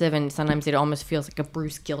aggressive, and sometimes it almost feels like a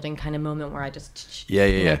Bruce Gilding kind of moment where I just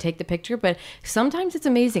take the picture. But sometimes it's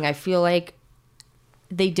amazing. I feel like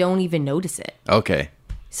they don't even notice it. Okay.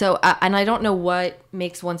 So, and I don't know what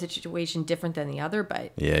makes one situation different than the other,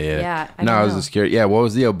 but yeah. I was just curious. Yeah, what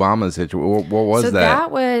was the Obama situation? What was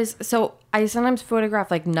that? So I sometimes photograph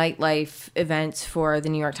like nightlife events for the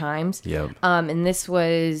New York Times. Yep. And this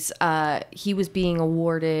was, he was being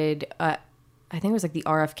awarded, I think it was like the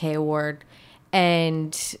RFK award,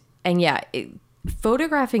 and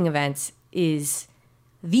photographing events is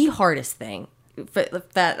the hardest thing in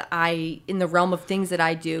the realm of things that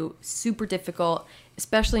I do, super difficult,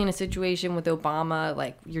 especially in a situation with Obama,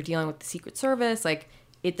 like you're dealing with the Secret Service, like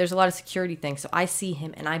there's a lot of security things. So I see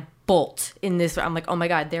him and I bolt in this. I'm like, oh my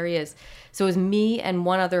God, there he is. So it was me and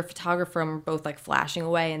one other photographer, and we're both like flashing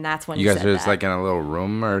away. And that's when you guys were just like in a little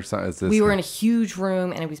room or something. We were in a huge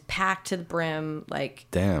room and it was packed to the brim. Like,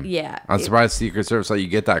 damn. Yeah. I'm surprised Secret Service let you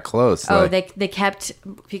get that close. Oh, like, they kept,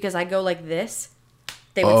 because I go like this.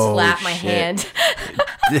 They would slap my hand.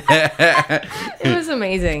 It was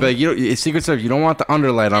amazing. But Secret Service, you don't want the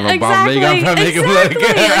underlight on Obama. Exactly, You gotta make it look.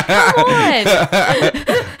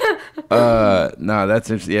 Come on. No, that's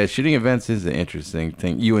interesting. Yeah, shooting events is an interesting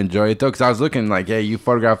thing. You enjoy it though, because I was looking like, you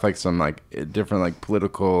photograph like some like different like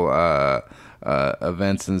political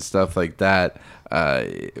events and stuff like that.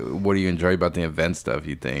 What do you enjoy about the event stuff,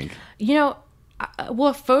 you think? Well,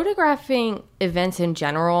 photographing events in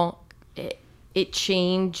general, it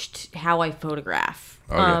changed how I photograph.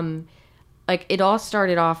 Okay. Like it all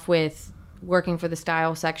started off with working for the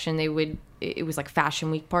style section. It was like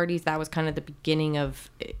fashion week parties. That was kind of the beginning of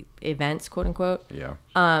events, quote unquote. Yeah.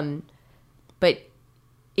 But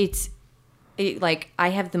like I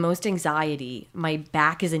have the most anxiety. My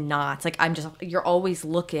back is in knots. Like you're always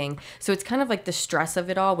looking. So it's kind of like the stress of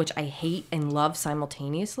it all, which I hate and love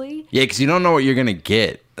simultaneously. Yeah, because you don't know what you're gonna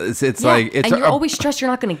get. It's like and you're always stressed you're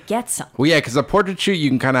not going to get something. Well, yeah, because a portrait shoot you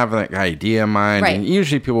can kind of have an idea in mind, right? And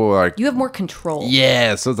usually people are like, you have more control.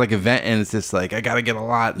 Yeah, so it's like event, and it's just like I got to get a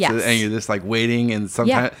lot, and you're just like waiting, and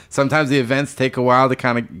sometimes the events take a while to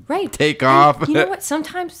kind of take off. You know what?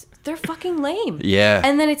 Sometimes they're fucking lame. Yeah,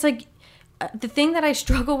 and then it's like the thing that I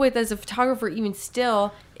struggle with as a photographer, even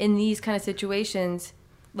still in these kind of situations.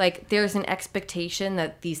 Like, there's an expectation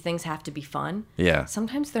that these things have to be fun. Yeah.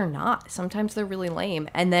 Sometimes they're not. Sometimes they're really lame.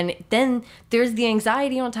 And then there's the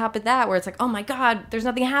anxiety on top of that where it's like, oh, my God, there's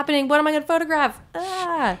nothing happening. What am I going to photograph?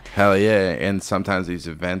 Ah. Hell yeah. And sometimes these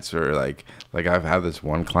events are like I've had this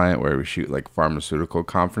one client where we shoot like pharmaceutical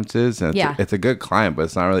conferences. And it's a good client, but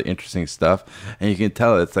it's not really interesting stuff. And you can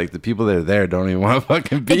tell it's like the people that are there don't even want to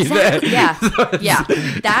fucking be there. Yeah. So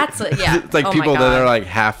It's like people that are like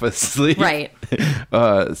half asleep. Right.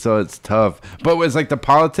 So it's tough. But was like the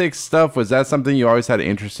politics stuff, was that something you always had an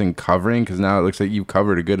interest in covering? Because now it looks like you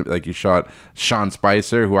covered a good, like you shot Sean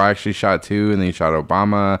Spicer, who I actually shot too, and then you shot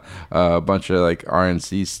Obama, a bunch of like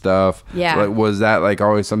RNC stuff. Yeah. Like, was that like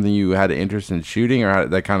always something you had an interest in shooting, or how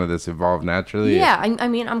did that kind of just evolve naturally? Yeah, I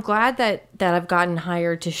mean, I'm glad that I've gotten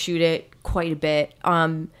hired to shoot it quite a bit.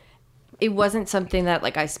 It wasn't something that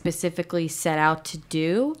like I specifically set out to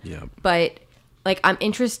do. Yeah. But like I'm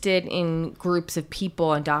interested in groups of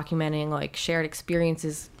people and documenting like shared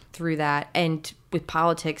experiences through that. And with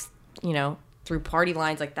politics, through party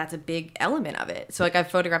lines, like that's a big element of it. So like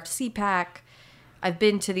I've photographed CPAC, I've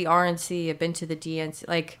been to the RNC, I've been to the DNC.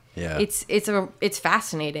 Like it's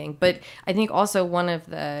fascinating. But I think also one of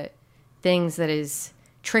the things that is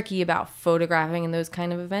tricky about photographing in those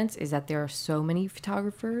kind of events is that there are so many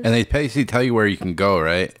photographers. And they basically tell you where you can go,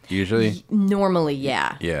 right? Usually? Normally,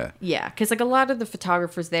 yeah. Yeah. Yeah, because like a lot of the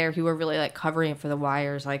photographers there who are really like covering it for the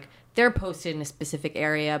wires, like they're posted in a specific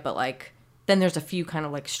area, but like then there's a few kind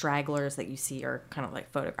of like stragglers that you see are kind of like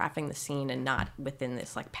photographing the scene and not within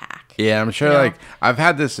this like pack. Yeah, I'm sure. You know? Like I've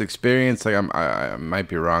had this experience. Like I might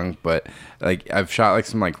be wrong, but like I've shot like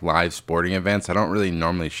some like live sporting events. I don't really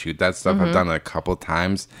normally shoot that stuff. I've done it a couple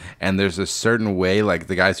times, and there's a certain way. Like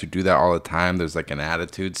the guys who do that all the time, there's like an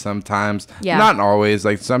attitude sometimes. Yeah. Not always.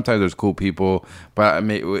 Like sometimes there's cool people, but I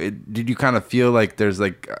mean, did you kind of feel like there's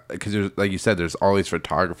like because there's like you said, there's all these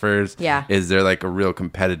photographers. Yeah. Is there like a real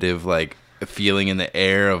competitive like feeling in the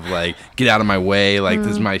air of like get out of my way, like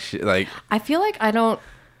this is my shit? Like I feel like I don't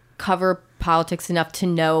cover politics enough to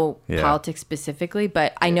know politics specifically,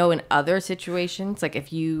 but I know in other situations, like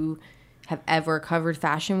if you have ever covered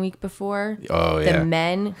Fashion Week before, the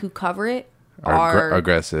men who cover it are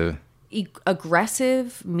aggressive,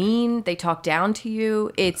 mean, they talk down to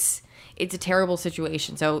you. It's a terrible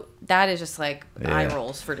situation. So that is just like eye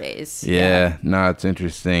rolls for days. Yeah, no, it's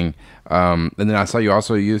interesting. And then I saw you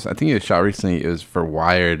also use, I think you shot recently, it was for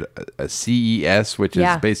Wired, a CES, which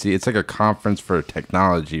is basically, it's like a conference for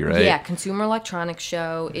technology, right? Yeah, Consumer Electronics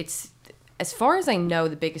Show. It's, as far as I know,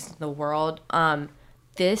 the biggest in the world.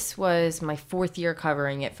 This was my 4th year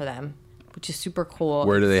covering it for them, which is super cool.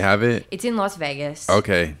 Where do they have it? It's in Las Vegas.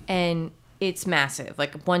 Okay. And it's massive.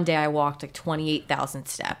 Like one day I walked like 28,000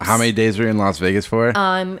 steps. How many days were you in Las Vegas for?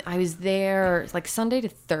 I was there like Sunday to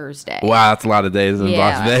Thursday. Wow, that's a lot of days in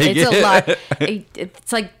Las Vegas. It's a lot.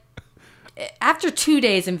 It's like after 2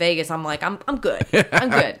 days in Vegas, I'm like, I'm good. I'm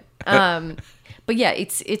good. But yeah,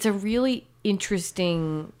 it's a really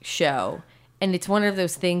interesting show. And it's one of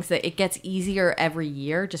those things that it gets easier every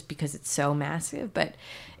year just because it's so massive. But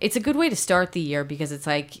it's a good way to start the year because it's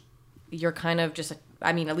like you're kind of just,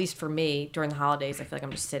 I mean, at least for me, during the holidays, I feel like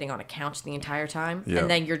I'm just sitting on a couch the entire time. Yep.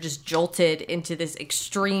 And then you're just jolted into this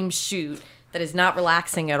extreme shoot that is not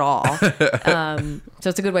relaxing at all. So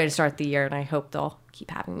it's a good way to start the year, and I hope they'll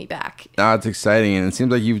keep having me back. It's exciting, and it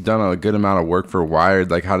seems like you've done a good amount of work for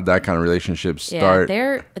Wired. Like, how did that kind of relationship start?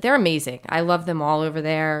 Yeah, they're amazing. I love them all over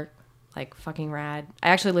there. Like, fucking rad. I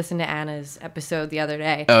actually listened to Anna's episode the other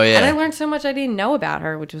day. Oh, yeah. And I learned so much I didn't know about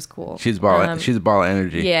her, which was cool. She's a ball of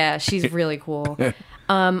energy. Yeah, she's really cool.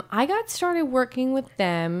 I got started working with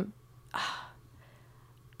them.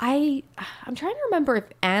 I'm trying to remember if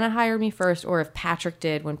Anna hired me first or if Patrick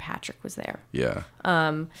did when Patrick was there. Yeah.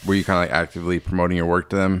 Were you kind of like actively promoting your work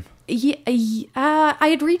to them? Yeah, I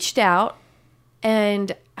had reached out,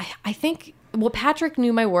 and I think, well, Patrick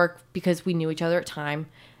knew my work because we knew each other at the time.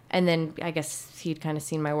 And then I guess he'd kind of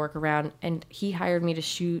seen my work around, and he hired me to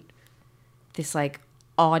shoot this like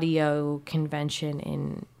audio convention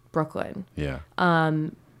in Brooklyn. Yeah.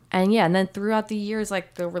 And then throughout the years,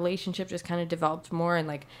 like the relationship just kind of developed more, and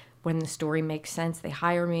like when the story makes sense, they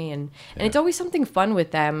hire me, and it's always something fun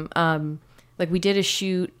with them. Like we did a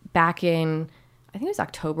shoot back in, I think it was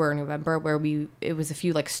October or November, where it was a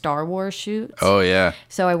few like Star Wars shoots. Oh yeah.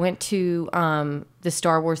 So I went to the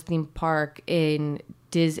Star Wars theme park in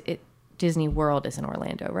Disney World is in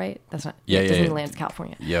Orlando, right? That's not Disneyland's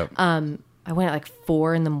California. Yep. I went at like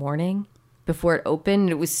 4 a.m. before it opened.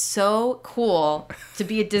 It was so cool to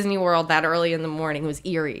be at Disney World that early in the morning. It was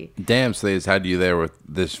eerie. Damn, so they just had you there with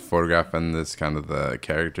this photograph and this kind of the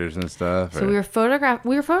characters and stuff? So we were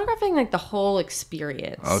photographing like the whole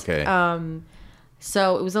experience. Okay.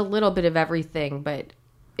 So it was a little bit of everything, but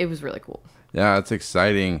it was really cool. Yeah, it's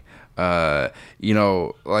exciting.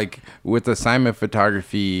 Like with assignment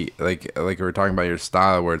photography, like we were talking about your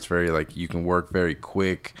style where it's very like you can work very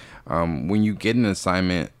quick. When you get an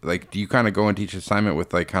assignment, like do you kind of go into each assignment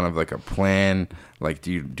with like kind of like a plan? Like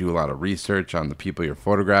do you do a lot of research on the people you're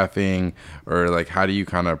photographing, or like how do you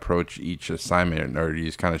kind of approach each assignment, or do you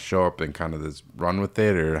just kind of show up and kind of just run with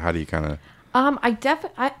it, or how do you kind of?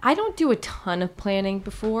 I don't do a ton of planning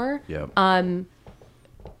before. Yep.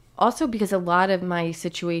 Also because a lot of my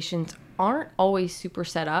situations aren't always super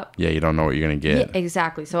set up. Yeah, you don't know what you're going to get. Yeah,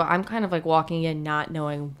 exactly. So I'm kind of like walking in not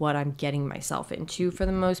knowing what I'm getting myself into for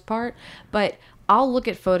the most part. But I'll look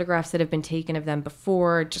at photographs that have been taken of them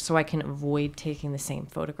before just so I can avoid taking the same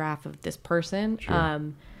photograph of this person.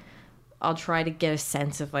 Sure. I'll try to get a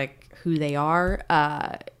sense of like who they are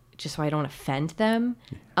just so I don't offend them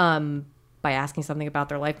by asking something about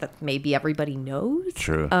their life that maybe everybody knows.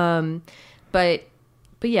 True. But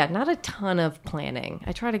But yeah, not a ton of planning.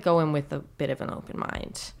 I try to go in with a bit of an open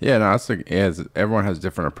mind. Yeah, no, it's like everyone has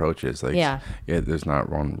different approaches. Like, yeah, there's not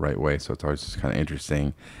one right way, so it's always just kind of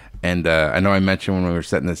interesting. And I know I mentioned when we were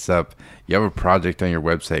setting this up, you have a project on your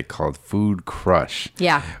website called Food Crush.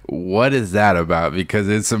 Yeah. What is that about? Because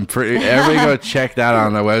it's some pretty. Everybody go check that out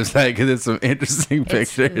on the website because it's some interesting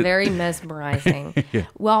pictures. It's very mesmerizing. Yeah.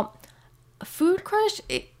 Well, Food Crush.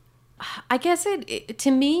 I guess to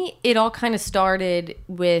me, it all kind of started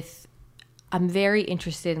with, I'm very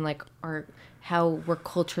interested in like how we're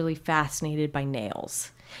culturally fascinated by nails.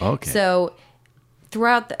 Okay. So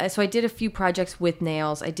so I did a few projects with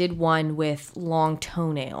nails. I did one with long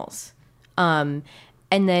toenails. And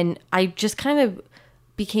then I just kind of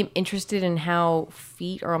became interested in how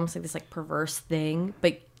feet are almost like this like perverse thing,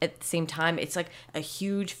 but at the same time, it's like a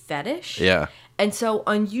huge fetish. Yeah. And so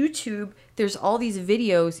on YouTube, there's all these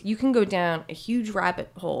videos. You can go down a huge rabbit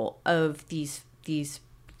hole of these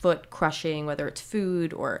foot crushing, whether it's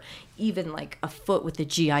food or even like a foot with the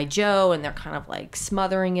G.I. Joe, and they're kind of like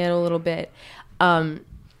smothering it a little bit.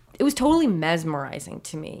 It was totally mesmerizing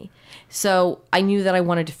to me. So I knew that I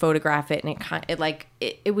wanted to photograph it, and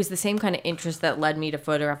it was the same kind of interest that led me to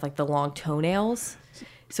photograph like the long toenails.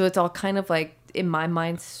 So it's all kind of like, in my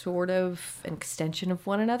mind, sort of an extension of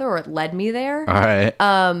one another, or it led me there. All right.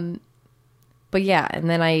 But yeah, and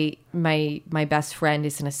then my best friend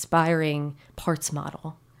is an aspiring parts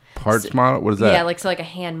model. Parts model? What is that? Yeah, like a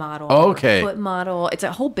hand model. Oh, okay. Or a foot model. It's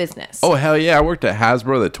a whole business. Oh, hell yeah. I worked at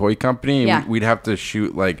Hasbro, the toy company. And Yeah. we'd have to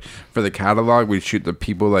shoot, like, for the catalog, we'd shoot the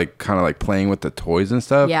people, like, kind of like playing with the toys and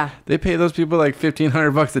stuff. Yeah. They pay those people, like,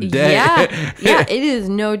 $1,500 a day. Yeah. Yeah, it is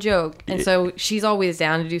no joke. And so she's always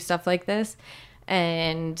down to do stuff like this.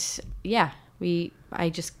 And yeah, I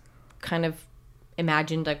just kind of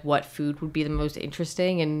imagined, like, what food would be the most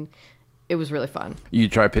interesting, and it was really fun. You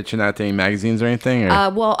try pitching that to any magazines or anything? Or?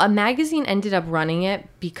 Well, a magazine ended up running it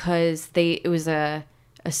because it was a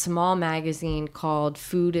small magazine called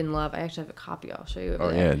Food and Love. I actually have a copy. I'll show you. Oh,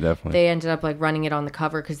 yeah, definitely. They ended up like running it on the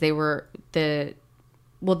cover because they were the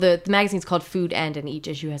magazine's called Food and each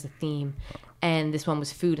issue has a theme, and this one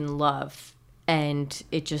was Food and Love, and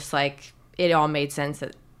it just like it all made sense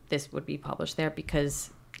that this would be published there because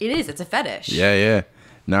it's a fetish. Yeah.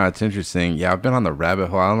 No, it's interesting. Yeah, I've been on the rabbit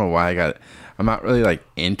hole. I don't know why I'm not really like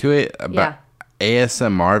into it. But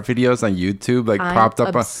ASMR videos on YouTube popped up.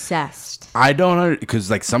 I'm obsessed. I don't know,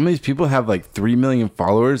 because like some of these people have like 3 million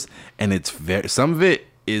followers, and some of it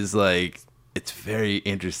is like, it's very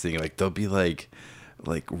interesting. Like they'll be like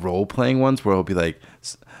role playing ones where it'll be like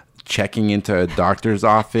checking into a doctor's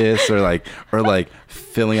office or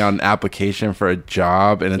filling out an application for a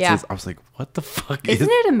job, and it's just, I was like, what the fuck isn't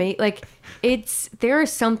it amazing? Like there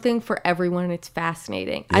is something for everyone, and it's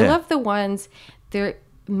fascinating. Yeah. I love the ones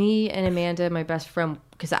me and Amanda, my best friend,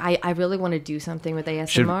 because I really want to do something with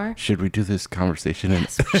ASMR. Should we do this conversation?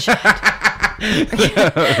 Yes, we should.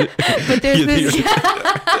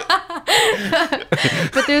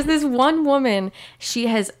 But there's this one woman, she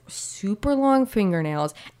has super long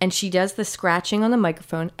fingernails, and she does the scratching on the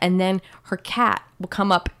microphone, and then her cat will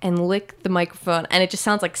come up and lick the microphone, and it just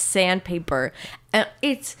sounds like sandpaper. And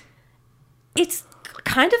it's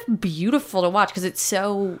kind of beautiful to watch because it's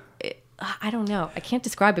so... I don't know. I can't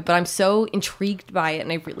describe it, but I'm so intrigued by it,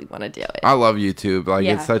 and I really want to do it. I love YouTube. Like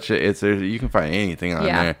it's you can find anything on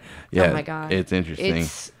there. Yeah. Oh my god. It's interesting.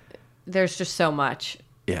 There's just so much.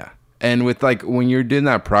 Yeah. And with like when you're doing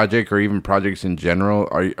that project or even projects in general,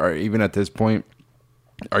 are even at this point,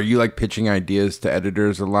 are you like pitching ideas to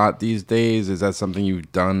editors a lot these days? Is that something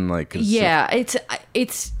you've done? Yeah,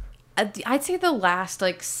 it's. I'd say the last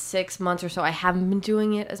like 6 months or so, I haven't been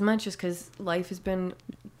doing it as much just because life has been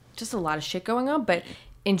just a lot of shit going on. But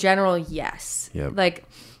in general, yes. Yep. Like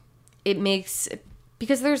it makes,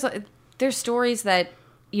 because there's stories that,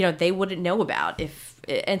 they wouldn't know about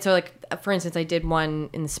and so like, for instance, I did one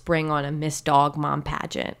in the spring on a Miss Dog Mom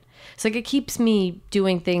pageant. So like it keeps me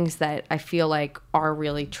doing things that I feel like are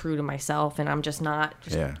really true to myself, and I'm just not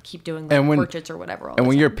keep doing like portraits or whatever. And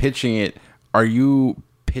when you're pitching it, are you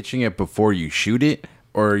pitching it before you shoot it,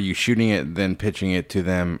 or are you shooting it then pitching it to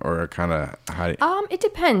them, or kind of how? It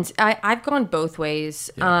depends. I've gone both ways.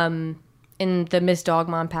 Yeah. In the Miss Dog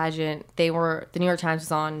Mom pageant, the New York Times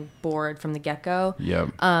was on board from the get-go.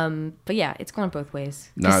 Yep. But yeah, it's gone both ways.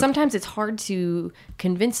 Because sometimes it's hard to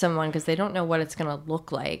convince someone because they don't know what it's going to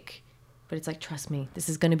look like. But it's like, trust me, this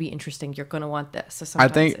is going to be interesting. You're going to want this. So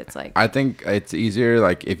sometimes I think it's easier,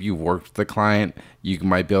 like if you worked with the client, you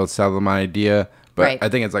might be able to sell them an idea. But Right. I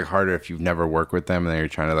think it's like harder if you've never worked with them and then you're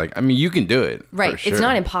trying to like, I mean, you can do it. Right. For sure. It's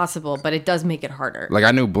not impossible, but it does make it harder. Like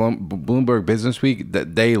I knew Bloomberg Business Week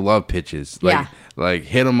that they love pitches. Like, Yeah. like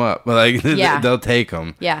hit them up. Like Yeah. they'll take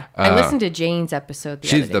them. Yeah. I listened to Jane's episode.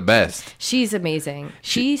 She's other day. the best. She's amazing.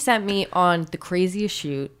 She sent me on the craziest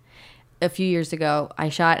shoot a few years ago. I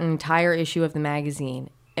shot an entire issue of the magazine,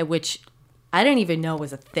 which I didn't even know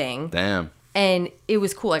was a thing. Damn. And it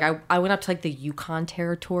was cool. Like I went up to like the Yukon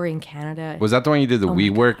territory in Canada. Was that the one you did the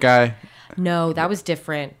WeWork guy? No, that was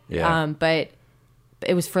different. Yeah. But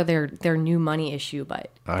it was for their new money issue. But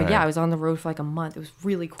right. yeah, I was on the road for like a month. It was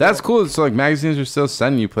really cool. That's cool. So like magazines are still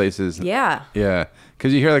sending you places. Yeah. Yeah.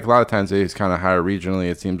 Because you hear like a lot of times they just kind of hire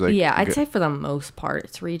regionally. It seems like. Yeah, I'd say for the most part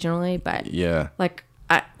it's regionally, but Yeah. like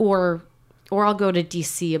or I'll go to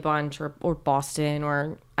DC a bunch or Boston,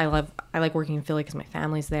 or I like working in Philly because my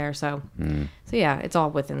family's there. So so yeah, it's all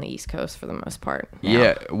within the East Coast for the most part. now.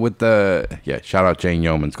 Yeah, with shout out Jane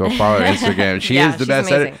Yeomans. Go follow her Instagram. She Yeah, is the she's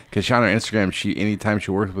best at it. amazing. Because on her Instagram, anytime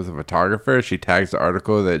she works with a photographer, she tags the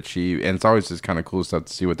article and it's always just kind of cool stuff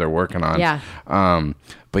to see what they're working on. Yeah.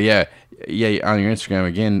 But yeah, on your Instagram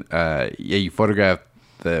again, you photographed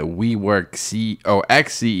the WeWork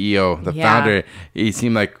ex-CEO, the Yeah. founder. He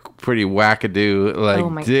seemed like pretty wackadoo. Like, Oh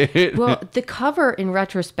my dude. Well, the cover in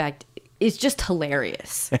retrospect is just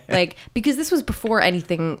hilarious. Like because this was before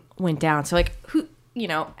anything went down. So like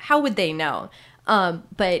how would they know?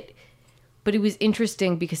 But it was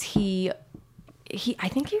interesting because he I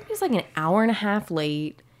think he was like an hour and a half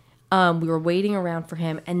late. We were waiting around for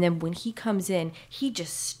him, and then when he comes in, he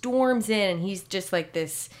just storms in, and he's just like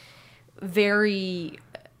this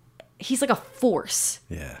he's like a force.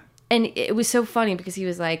 Yeah. And it was so funny because he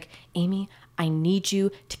was like, Amy, I need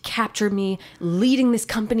you to capture me leading this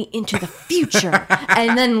company into the future.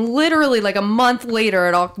 And then literally like a month later,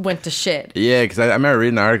 it all went to shit. Yeah, because I remember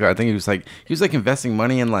reading an article. I think he was like investing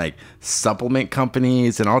money in like supplement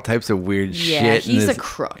companies and all types of weird shit. Yeah, and he's a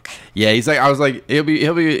crook. Yeah, he's like, I was like, he'll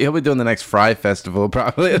be doing the next Fry Festival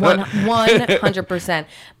probably. 100%.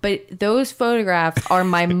 But those photographs are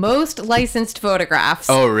my most licensed photographs.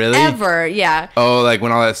 Oh, really? Ever, yeah. Oh, like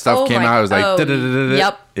when all that stuff came out, I was like,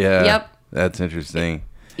 Yep. Yeah. Yep. That's interesting.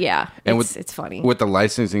 Yeah, And it's funny. With the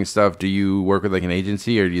licensing stuff, do you work with like an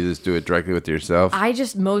agency or do you just do it directly with yourself? I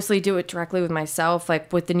just mostly do it directly with myself.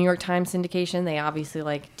 Like with the New York Times syndication, they obviously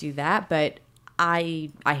like do that, but I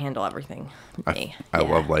handle everything. I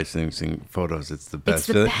love licensing photos. It's the best.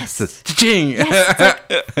 It's the best. It's cha-ching.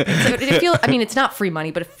 Yes, I mean, it's not free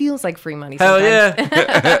money, but it feels like free money Hell sometimes.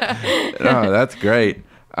 yeah. No, that's great.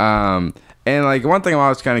 And like one thing I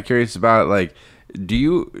was kind of curious about, like, do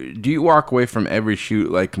you walk away from every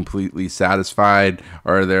shoot like completely satisfied,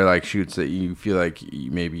 or are there like shoots that you feel like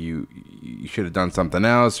maybe you should have done something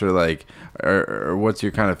else, or like, or what's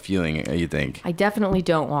your kind of feeling, you think? I definitely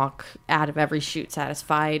don't walk out of every shoot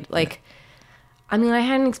satisfied. Like, I mean, I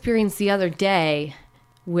had an experience the other day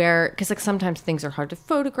where, because like sometimes things are hard to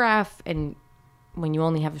photograph, and when you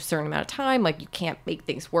only have a certain amount of time, like you can't make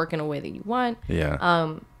things work in a way that you want.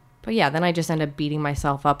 Yeah. But yeah, then I just end up beating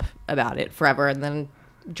myself up about it forever, and then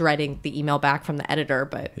dreading the email back from the editor,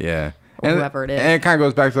 but yeah. or whoever it is. And it kind of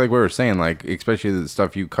goes back to like what we were saying, like especially the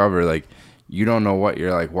stuff you cover, like you don't know what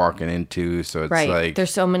you're like walking into, so it's right. like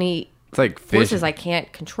There's so many it's like forces I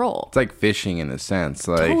can't control. It's like fishing in a sense,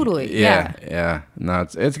 like Totally, yeah. No,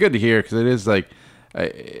 it's good to hear because it is like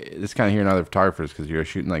it's kind of hearing other photographers because you're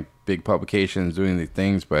shooting like big publications, doing these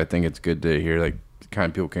things, but I think it's good to hear like kind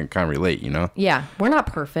of people can kind of relate, you know? Yeah, we're not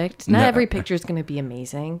perfect. Not No. every picture is going to be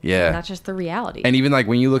amazing. Yeah. And that's just the reality. And even like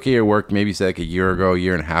when you look at your work, maybe say like a year ago,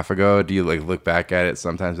 year and a half ago, do you like look back at it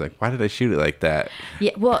sometimes like, why did I shoot it like that?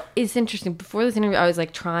 Yeah, well, it's interesting. Before this interview, I was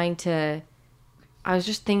like I was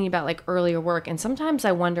just thinking about like earlier work, and sometimes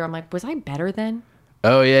I wonder, I'm like, was I better then?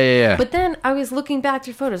 Oh yeah. But then I was looking back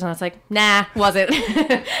through photos, and I was like, nah, wasn't.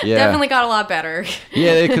 Definitely got a lot better.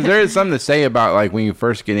 Yeah, because there is something to say about like when you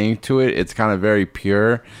first get into it, it's kind of very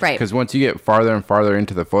pure. Right. Because once you get farther and farther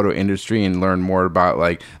into the photo industry and learn more about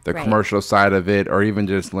like the Right. commercial side of it, or even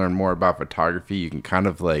just learn more about photography, you can kind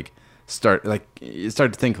of like start to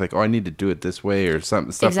think like, oh, I need to do it this way or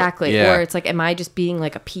something. Stuff Exactly. Like, yeah. Or it's like, am I just being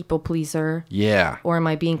like a people pleaser? Yeah. Or am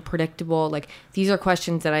I being predictable? Like, these are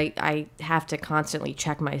questions that I have to constantly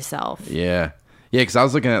check myself. Yeah. Yeah, because I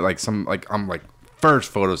was looking at like some like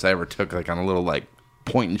first photos I ever took like on a little like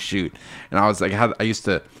point and shoot, and I was like, I used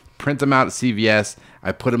to print them out at CVS.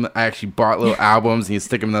 I actually bought little albums and you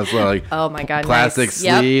stick them in those little like Oh my God, plastic nice.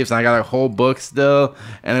 Yep. sleeves, and I got a whole book still,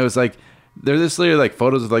 and it was like they're just literally like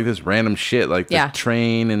photos of like this random shit like the Yeah.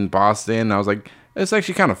 train in Boston. And I was like, it's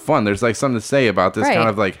actually kind of fun. There's like something to say about this Right. kind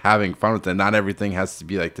of like having fun with it. Not everything has to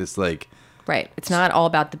be like this like Right. It's not all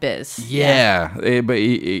about the biz. Yeah. But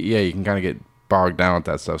you can kind of get bogged down with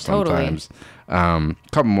that stuff sometimes. Totally.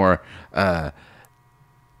 Couple more.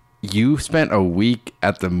 You spent a week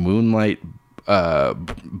at the Moonlight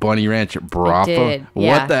Bunny Ranch brothel. I did,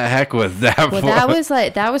 yeah. What the heck was that for?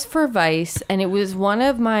 That was for Vice, and it was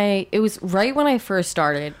it was right when I first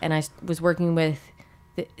started, and I was working with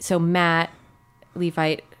Matt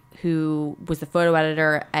Levite, who was the photo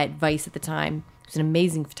editor at Vice at the time. He was an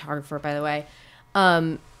amazing photographer, by the way.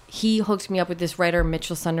 He hooked me up with this writer,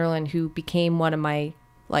 Mitchell Sunderland, who became one of my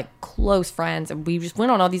close friends, and we just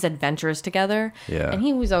went on all these adventures together. Yeah. And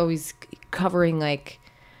he was always covering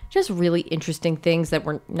just really interesting things that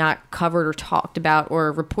were not covered or talked about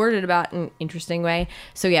or reported about in an interesting way.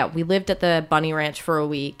 So yeah, we lived at the Bunny Ranch for a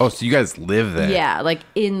week. Oh, so you guys live there? Yeah,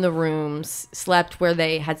 in the rooms, slept where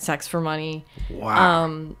they had sex for money.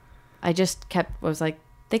 Wow. I was like,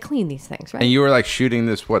 they clean these things, right? And you were shooting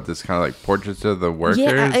this kind of portraits of the workers?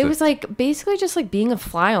 Yeah, it was basically just being a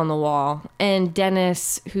fly on the wall. And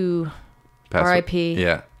Dennis, who R.I.P.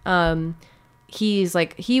 Yeah.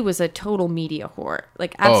 He was a total media whore.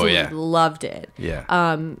 Absolutely loved it.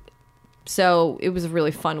 Yeah. So it was a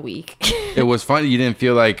really fun week. It was fun. You didn't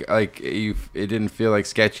feel it didn't feel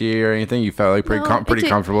sketchy or anything. You felt pretty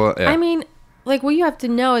comfortable. Yeah. I mean, what you have to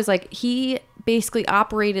know is he basically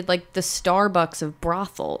operated the Starbucks of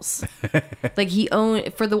brothels. He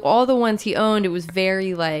owned all the ones he owned. It was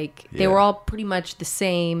very they were all pretty much the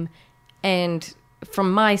same, and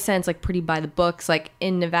from my sense, pretty by the books.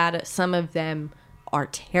 In Nevada, some of them are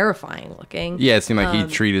terrifying looking. Yeah, it seemed like he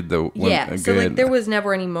treated the one good. So there was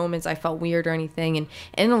never any moments I felt weird or anything, and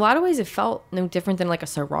in a lot of ways, it felt no different than a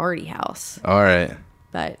sorority house. All right.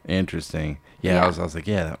 But interesting. Yeah, I was like,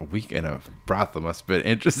 a week in a brothel must have been an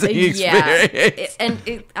interesting experience.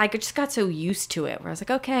 I just got so used to it, where I was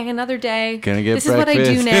like, okay, another day. Gonna get this breakfast.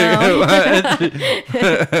 Is what I do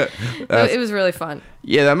now. It was really fun.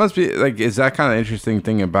 Yeah, that must be is that kind of interesting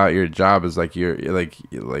thing about your job is you're like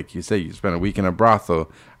you say you spent a week in a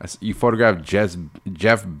brothel. You photographed Jeff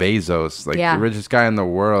Bezos, the richest guy in the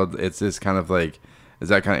world. It's this kind of is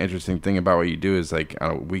that kind of interesting thing about what you do is on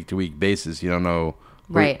a week to week basis, you don't know.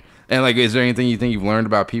 Right. And is there anything you think you've learned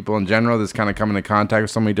about people in general that's kind of come into contact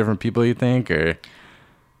with so many different people, you think, or?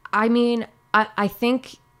 I mean, I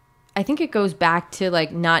think it goes back to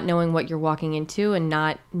not knowing what you're walking into and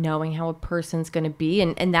not knowing how a person's going to be,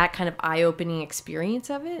 and that kind of eye-opening experience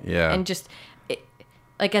of it. Yeah. And just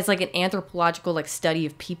as an anthropological study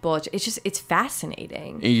of people, it's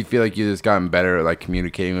fascinating. And you feel like you just gotten better at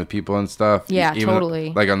communicating with people and stuff. Yeah, even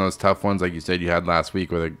totally. On those tough ones, like you said, you had last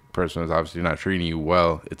week where the person was obviously not treating you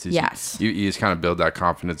well. It's just, yes. You just kind of build that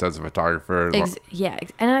confidence as a photographer. Yeah,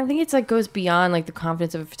 and I think it's goes beyond the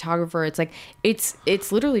confidence of a photographer. It's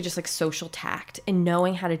it's literally just social tact and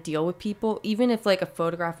knowing how to deal with people, even if a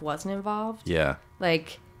photograph wasn't involved. Yeah.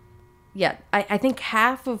 I think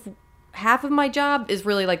half of my job is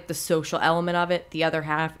really the social element of it. The other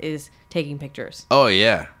half is taking pictures. Oh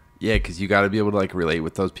yeah. Yeah, because you got to be able to relate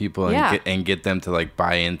with those people and get them to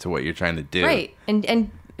buy into what you're trying to do. Right.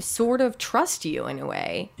 And sort of trust you in a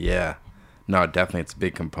way. Yeah. No, definitely, it's a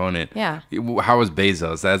big component. Yeah. How was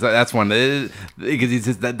Bezos? That's one because he's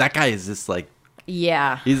just that guy is just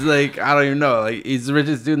yeah. He's I don't even know. He's the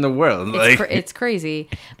richest dude in the world. It's crazy.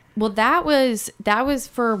 Well, that was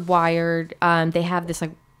for Wired. They have this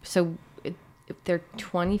their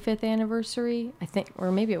 25th anniversary, I think, or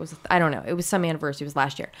maybe it was, I don't know. It was some anniversary. It was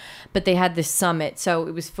last year. But they had this summit. So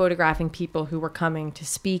it was photographing people who were coming to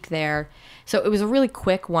speak there. So it was a really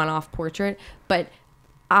quick one-off portrait. But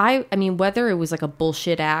I mean, whether it was a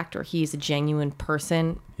bullshit act or he's a genuine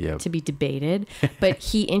person, to be debated. But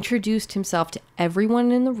he introduced himself to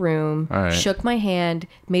everyone in the room, shook my hand,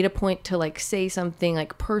 made a point to say something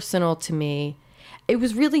personal to me. It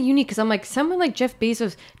was really unique because I'm someone like Jeff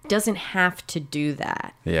Bezos doesn't have to do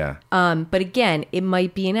that. Yeah. But again, it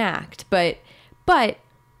might be an act, but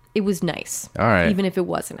it was nice. All right. Even if it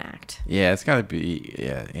was an act. Yeah, it's gotta be.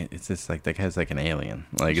 Yeah, it's just that guy's an alien.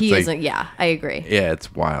 He isn't. Yeah, I agree. Yeah,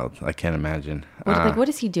 it's wild. I can't imagine. What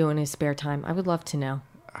does he do in his spare time? I would love to know.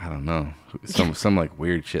 I don't know. Some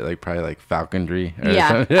weird shit, probably falconry.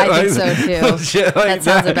 Yeah, I think so too. That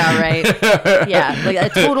sounds about right. Yeah, a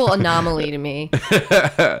total anomaly to me.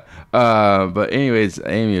 But anyways,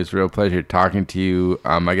 Amy, it's a real pleasure talking to you.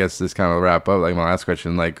 I guess this kind of wrap up. My last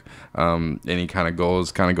question, any kind of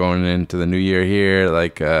goals, kind of going into the new year here,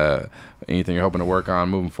 anything you're hoping to work on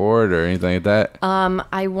moving forward or anything like that?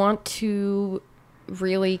 I want to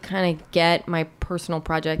really kind of get my personal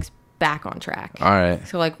projects back on track. All right.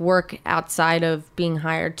 So work outside of being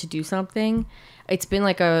hired to do something. it's been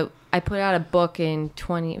like I put out a book in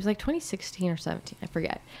it was like 2016 or 17, I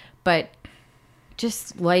forget. But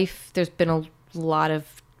just life, there's been a lot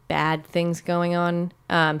of bad things going on.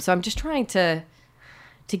 So I'm just trying to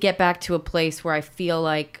get back to a place where I feel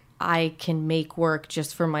like I can make work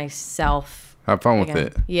just for myself. Have fun with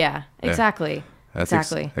it. Yeah, exactly. That's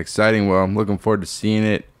exactly. Exciting. Well, I'm looking forward to seeing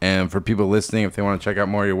it. And for people listening, if they want to check out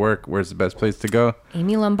more of your work, where's the best place to go?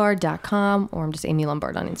 AmyLombard.com, or I'm just Amy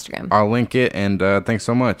Lombard on Instagram. I'll link it, and thanks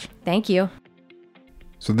so much. Thank you.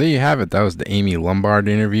 So there you have it. That was the Amy Lombard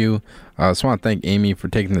interview. I just want to thank Amy for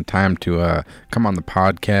taking the time to come on the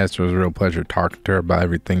podcast. It was a real pleasure talking to her about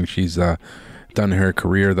everything she's done in her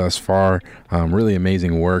career thus far. Really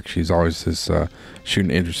amazing work. She's always just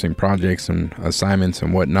shooting interesting projects and assignments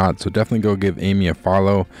and whatnot. So definitely go give Amy a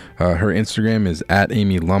follow. Her Instagram is at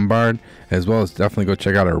Amy Lombard, as well as definitely go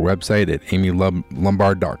check out her website at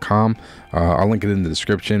amylombard.com. I'll link it in the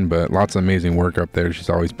description, but lots of amazing work up there. She's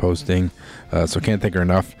always posting, so can't thank her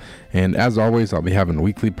enough. And as always, I'll be having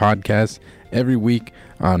weekly podcasts every week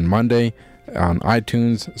on Monday on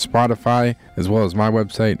iTunes, Spotify, as well as my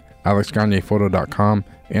website, alexgagnephoto.com,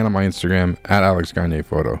 and on my Instagram at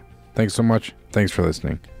alexgagnephoto. Thanks so much. Thanks for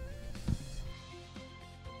listening.